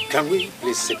 Can we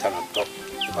please sit down and talk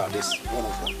about this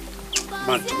one-on-one,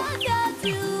 man to man?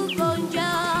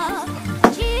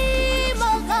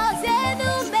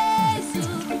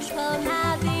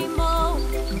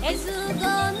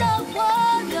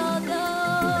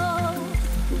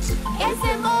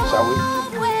 Shall we?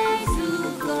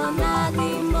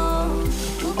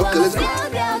 Okay, let's go.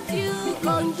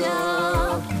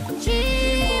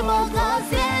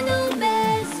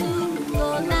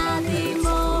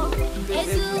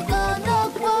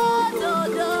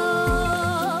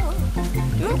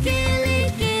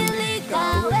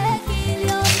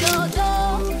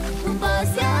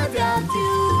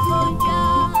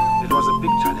 It was a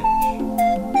big challenge.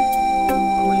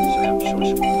 Which I am sure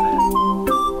she will fail.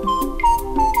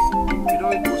 You know,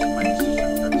 it was my decision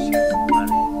that she had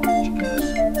married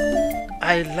Chike. I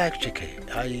like Chike.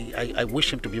 I wish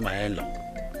him to be my in-law.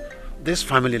 This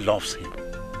family loves him.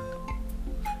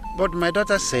 But my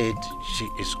daughter said she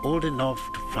is old enough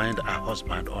to find a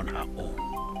husband on her own.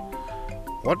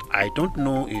 What I don't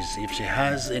know is if she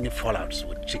has any fallouts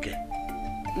with Chike.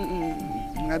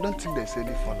 I don't think there's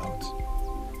any fallout.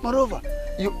 Moreover,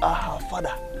 you are her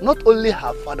father. Not only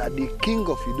her father, the king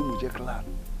of Idumuje clan.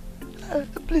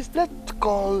 Please, let's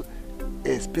call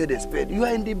a spade a spade. You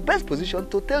are in the best position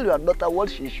to tell your daughter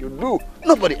what she should do.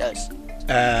 Nobody else.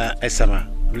 Esama,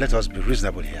 let us be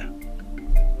reasonable here.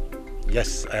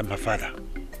 Yes, I am her father.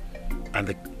 And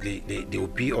the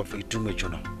Obi of Idume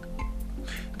Juno.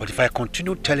 But if I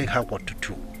continue telling her what to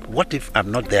do, what if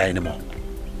I'm not there anymore?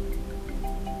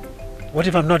 What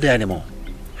if I'm not there anymore?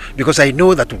 Because I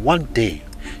know that one day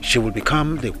she will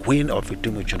become the queen of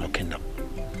Idume Juno kingdom.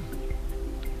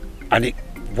 And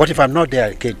what if I'm not there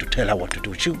again to tell her what to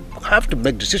do? She'll have to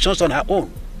make decisions on her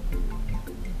own.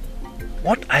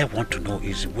 What I want to know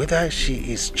is whether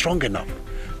she is strong enough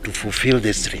to fulfill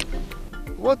this dream.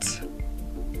 What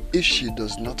if she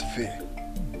does not fail?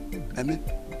 I mean,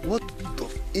 what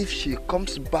if she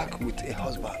comes back with a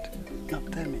husband? Now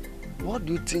tell me, what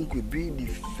do you think will be the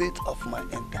fate of my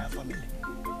entire family?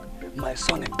 My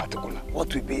son in particular,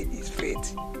 what will be his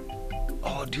fate?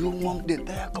 Or do you want the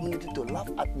entire community to laugh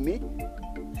at me?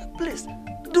 Please,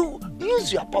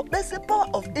 use your power. There's a power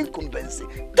of incumbency.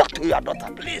 Talk to your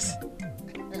daughter, please.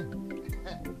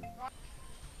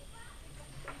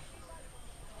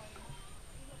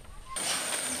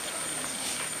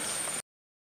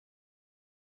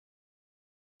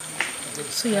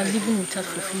 So you are living without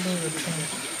fulfilling your dream.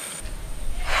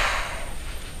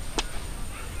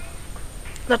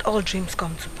 Not all dreams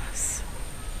come to pass.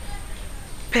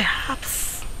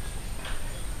 Perhaps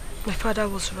my father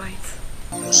was right.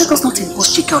 Let us not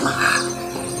impose Chike on her.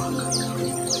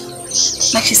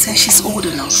 Like she said, she's old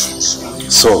enough.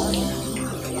 So,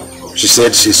 she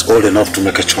said she's old enough to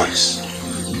make a choice.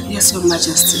 Yes, Your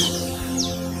Majesty.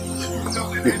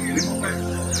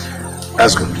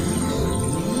 That's good.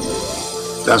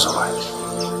 That's all right.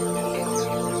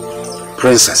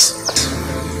 Princess.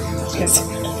 Yes.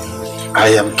 I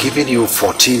am giving you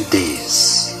 14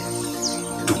 days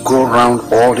to go around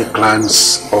all the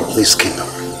clans of this kingdom,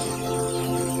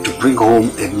 bring home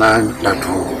a man that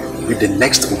will be the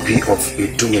next Obi of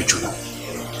Edumejuno.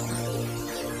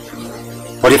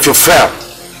 But if you fail,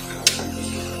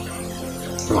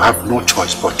 you have no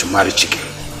choice but to marry Chike.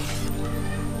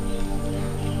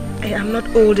 I am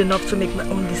not old enough to make my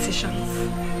own decisions.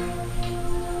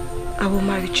 I will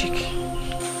marry Chike.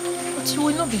 But you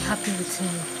will not be happy with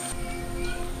him.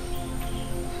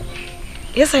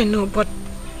 Yes, I know, but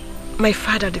my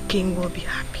father, the king, will be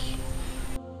happy.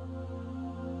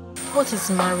 What is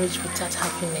marriage without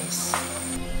happiness?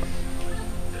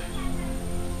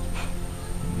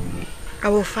 I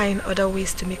will find other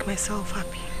ways to make myself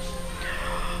happy.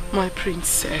 My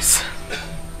princess.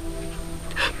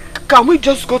 Can we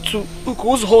just go to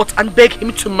Ugo's hut and beg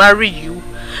him to marry you?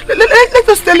 Let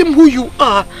us tell him who you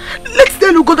are. Let's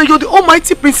tell Ugo that you're the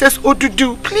almighty Princess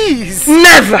Ododo, please.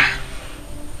 Never!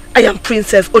 I am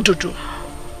Princess Ododo.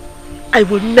 I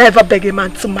will never beg a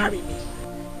man to marry me.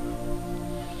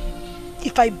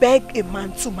 If I beg a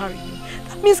man to marry me,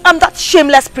 that means I'm that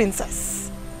shameless princess.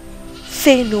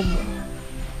 Say no more.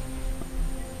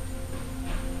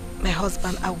 My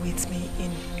husband awaits me in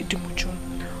Idumuju.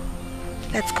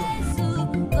 Let's go.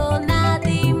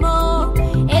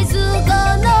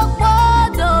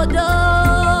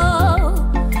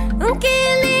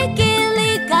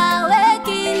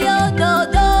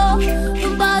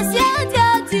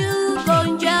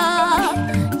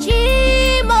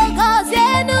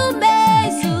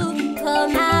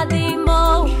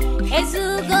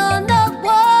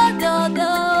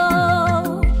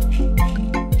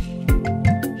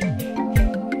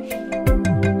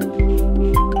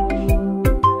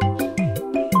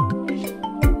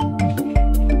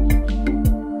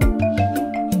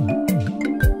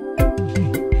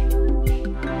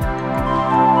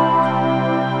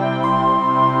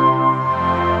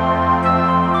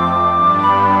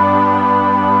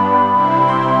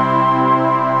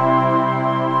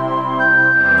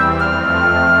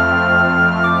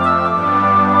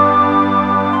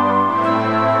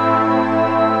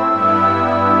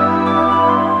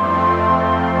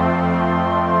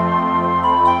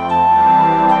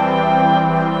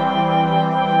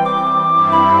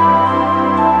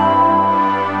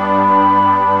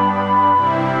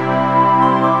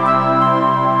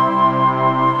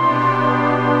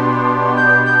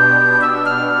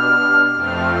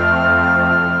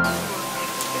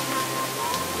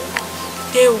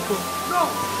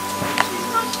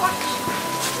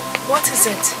 What is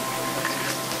it?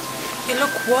 You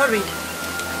look worried.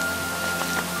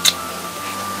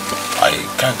 I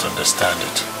can't understand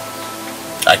it.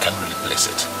 I can't really place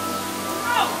it.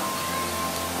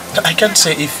 I can't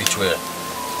say if it were.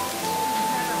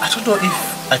 I don't know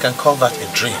if I can call that a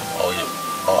dream or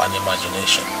an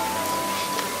imagination.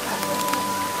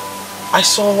 I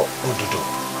saw Ododo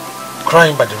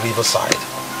crying by the riverside,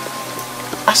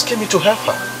 asking me to help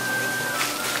her.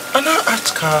 And I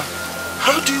asked her,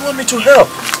 how do you want me to help?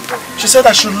 She said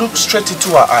I should look straight into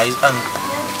her eyes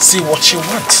and see what she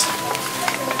wants.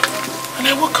 And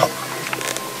I woke up.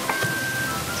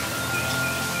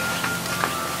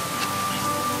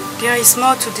 There is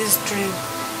more to this dream.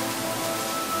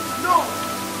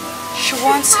 She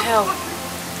wants help.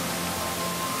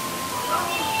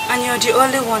 And you're the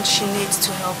only one she needs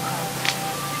to help her.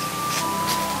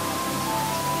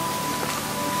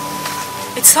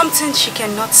 It's something she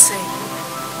cannot say.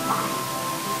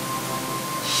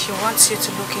 She wants you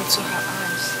to look into her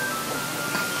eyes.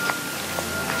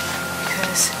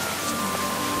 Because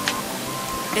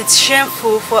it's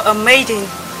shameful for a maiden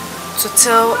to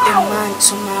tell a man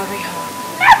to marry her.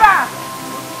 Never!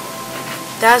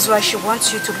 That's why she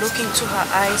wants you to look into her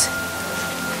eyes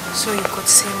so you could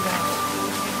see love.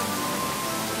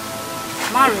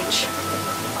 Marriage.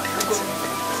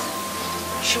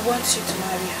 She wants you to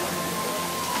marry her.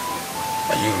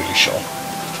 Are you really sure?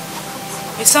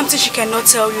 It's something she cannot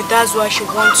tell you. That's why she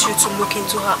wants you to look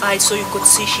into her eyes so you could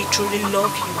see she truly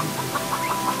loves you.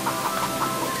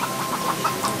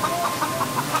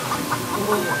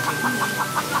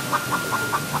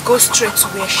 Go straight to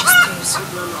where she stays.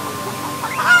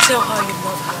 Tell her you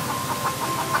love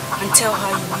her. And tell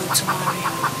her you need to marry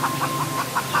her.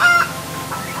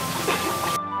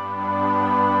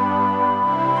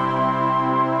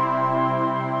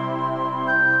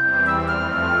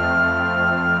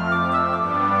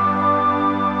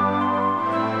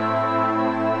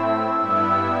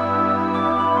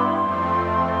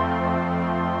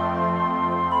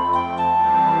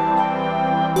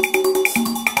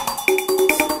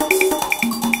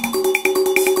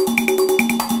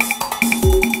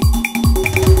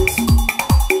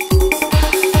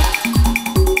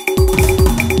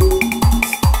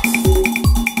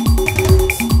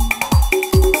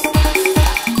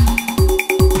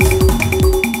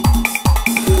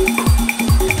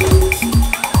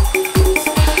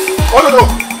 Ododo!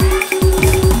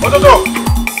 Ododo!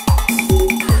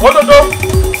 Ododo!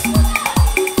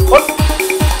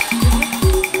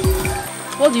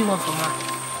 What do you want from her?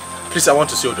 Please, I want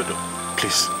to see Ododo.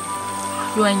 Please.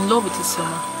 You are in love with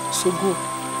Isioma, so go.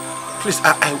 Please,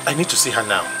 I need to see her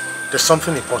now. There's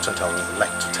something important I would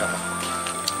like to tell her.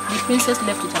 The princess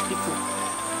left with her people.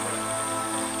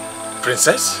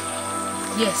 Princess?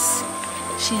 Yes,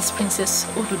 she is Princess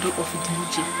Ododo of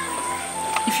Idemije.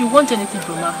 If you want anything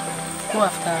from her, go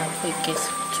after her before it gets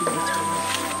too late for you.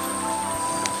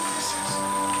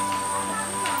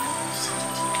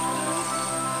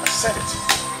 I said it.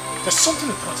 There's something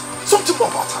important. Something more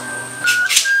about her.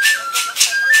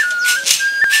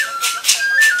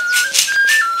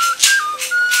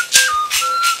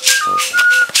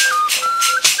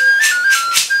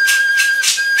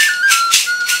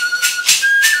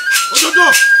 Ododo!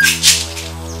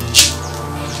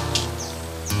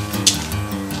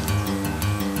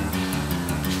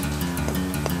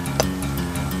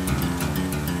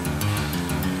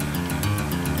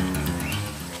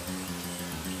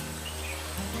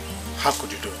 How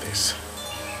could you do this?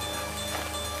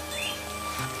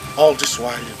 All this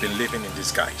while you've been living in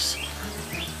disguise.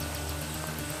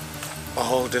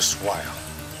 All this while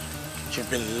you've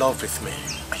been in love with me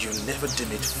and you never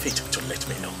deemed it fit to let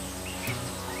me know.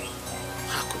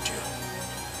 How could you?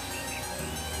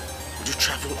 Would you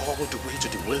travel all the way to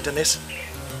the wilderness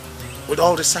with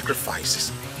all the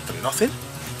sacrifices for nothing?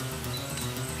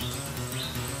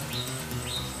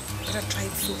 But I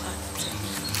tried so hard to tell you.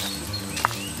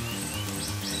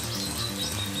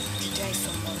 Today I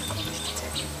someone promised to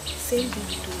tell you. Same thing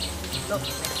you do with love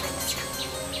with my friends.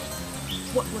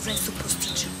 What was I supposed to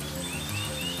do?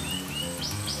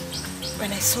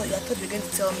 When I saw you, I thought you were going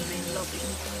to tell me you were in love with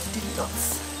me, but you did not.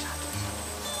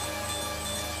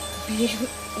 Being who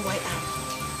I am,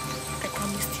 I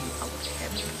promised you I would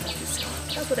help you with this.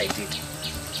 That's what I did.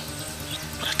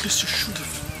 But at least you should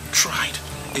have tried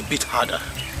a bit harder.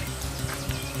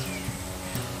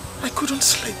 I couldn't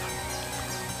sleep.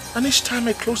 And each time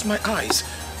I close my eyes,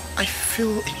 I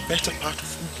feel a better part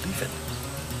of me leaving.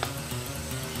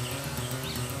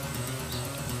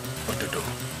 Ododo,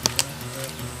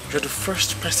 you're the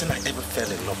first person I ever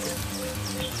fell in love with.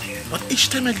 But each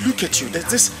time I look at you, there's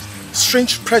this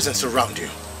strange presence around you.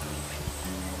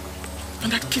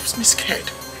 And that keeps me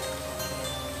scared.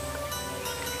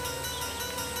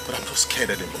 But I'm not scared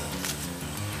anymore.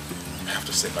 I have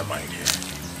to set my mind here.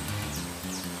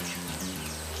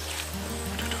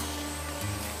 Ododo,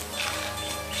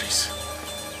 please,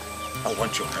 I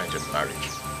want your hand in marriage.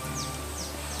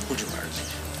 Would you marry me?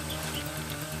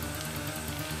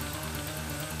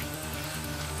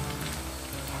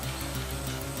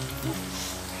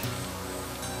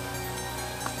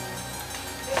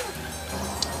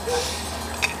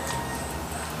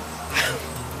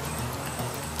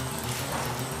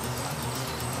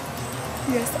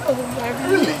 Yes, I will marry you.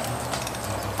 Really?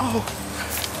 Oh,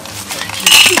 thank you.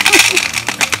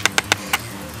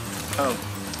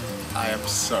 I am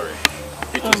sorry.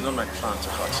 It was not my plan to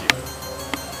hurt you.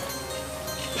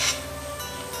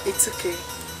 It's okay.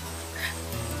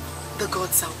 The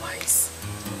gods are wise.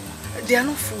 They are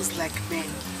not fools like men.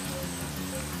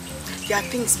 There are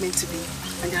things meant to be,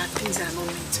 and there are things that are not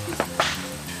meant to be.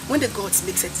 When the gods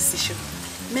make a decision,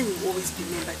 men will always be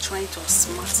men by trying to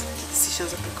outsmart the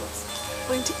decisions of the gods.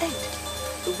 But in the end,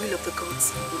 the will of the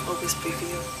gods will always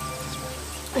prevail.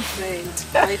 My friend,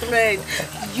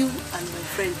 you and my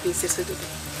friend Princess Ododo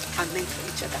are meant for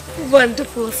each other.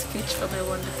 Wonderful speech for my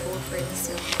wonderful friend,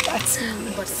 so that's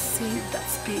me. But save that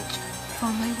speech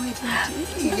for my wedding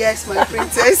day. Yes, my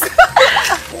princess.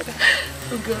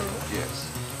 Ugo. Yes.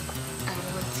 I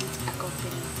want you to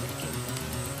accompany me to the king.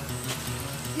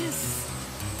 Yes.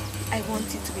 I want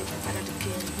you to be my father the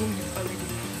king, whom you've already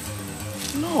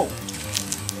met. No.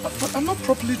 But I'm not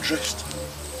properly dressed.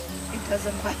 It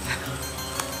doesn't matter.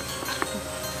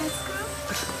 Let's go.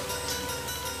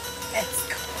 Let's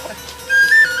go.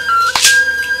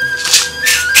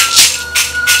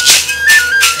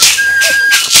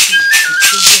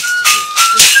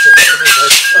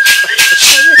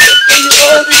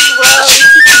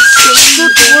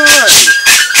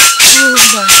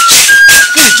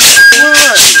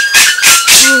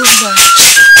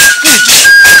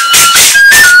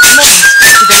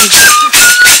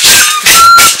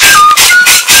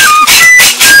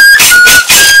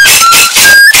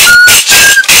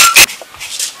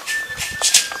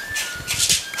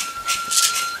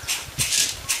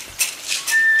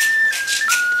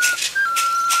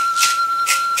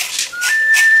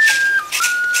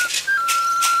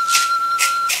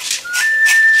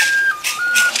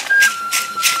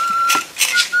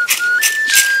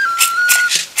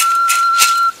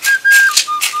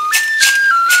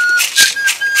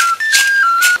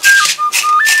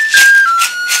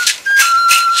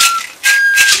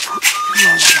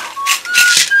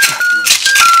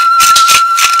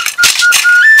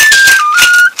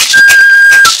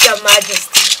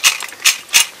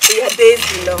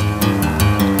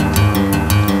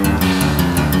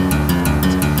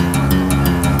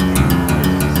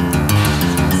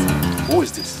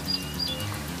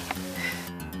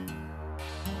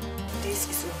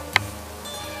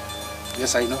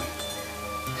 Yes, I know him.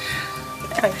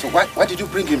 So why did you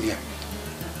bring him here?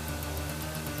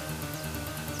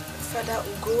 Father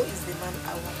Ugo is the man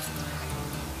I want to marry.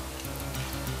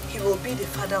 He will be the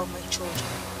father of my children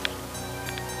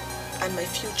and my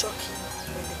future king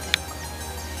when the time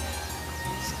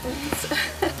comes.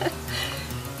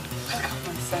 Welcome,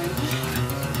 my son.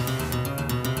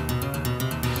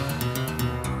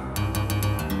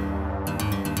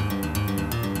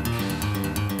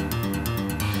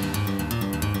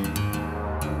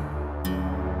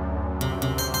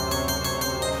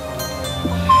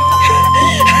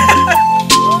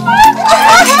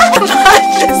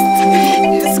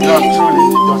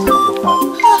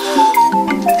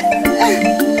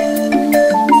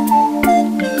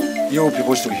 You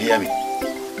people should hear me.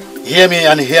 Hear me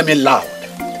and hear me loud.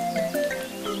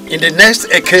 In the next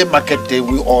Eke market day,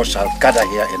 we all shall gather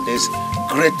here in this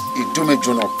great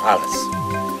Idumejuno palace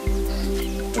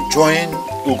to join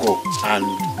Ugo and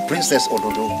Princess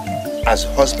Ododo as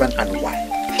husband and wife.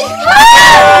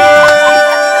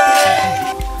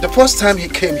 The first time he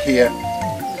came here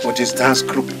with his dance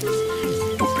group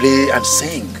to play and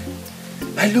sing,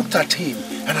 I looked at him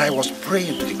and I was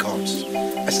praying to the gods.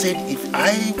 I said, if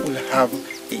I will have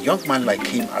a young man like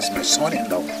him as my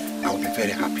son-in-law, I will be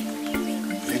very happy.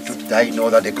 Little did I know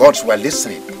that the gods were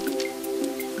listening.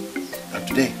 And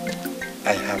today,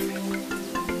 I have him.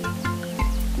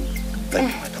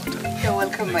 Thank you, my daughter. You're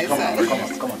welcome, my son.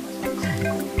 Come on.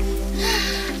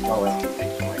 Oh, well.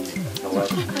 You're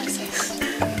welcome.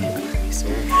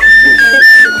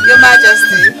 Your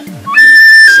Majesty,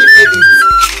 she made it.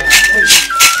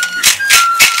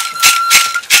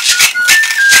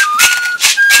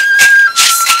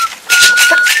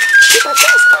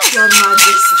 Your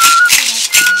Majesty.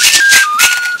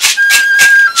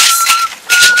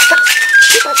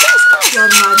 Your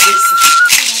Majesty.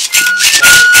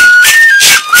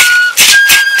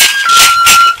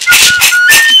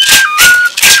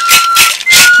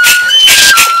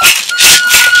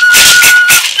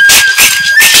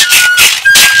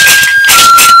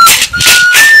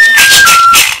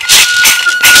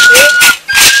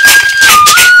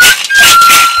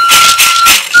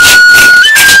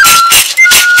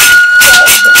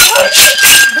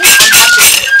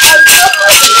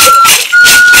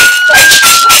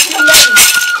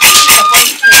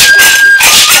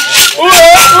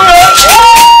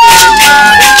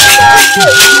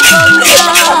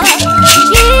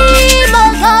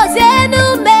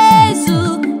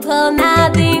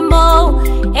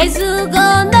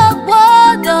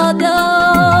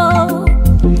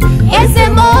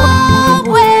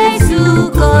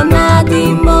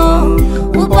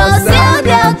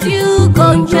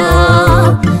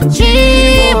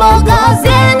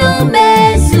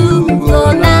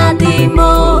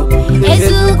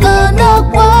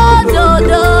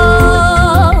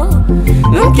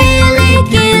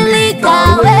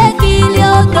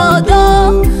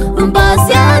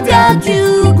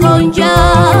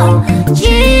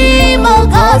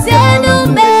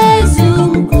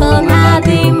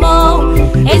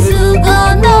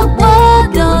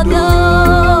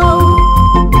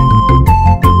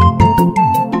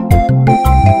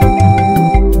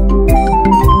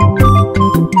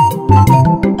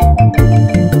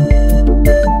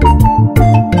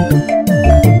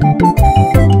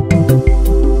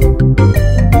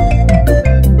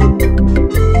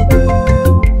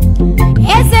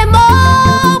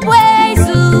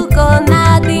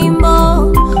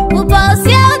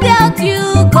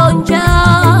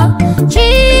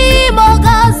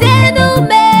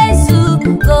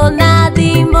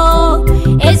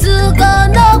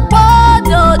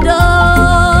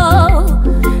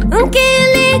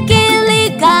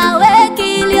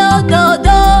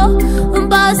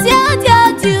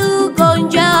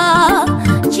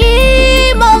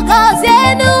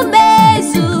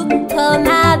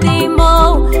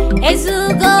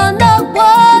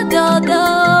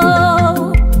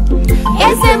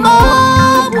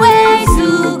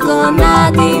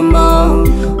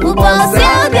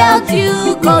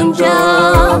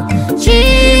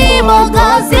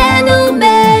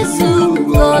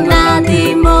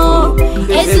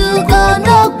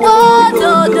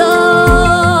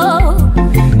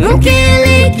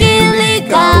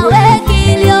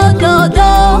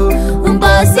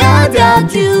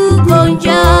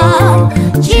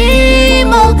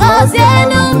 Chimo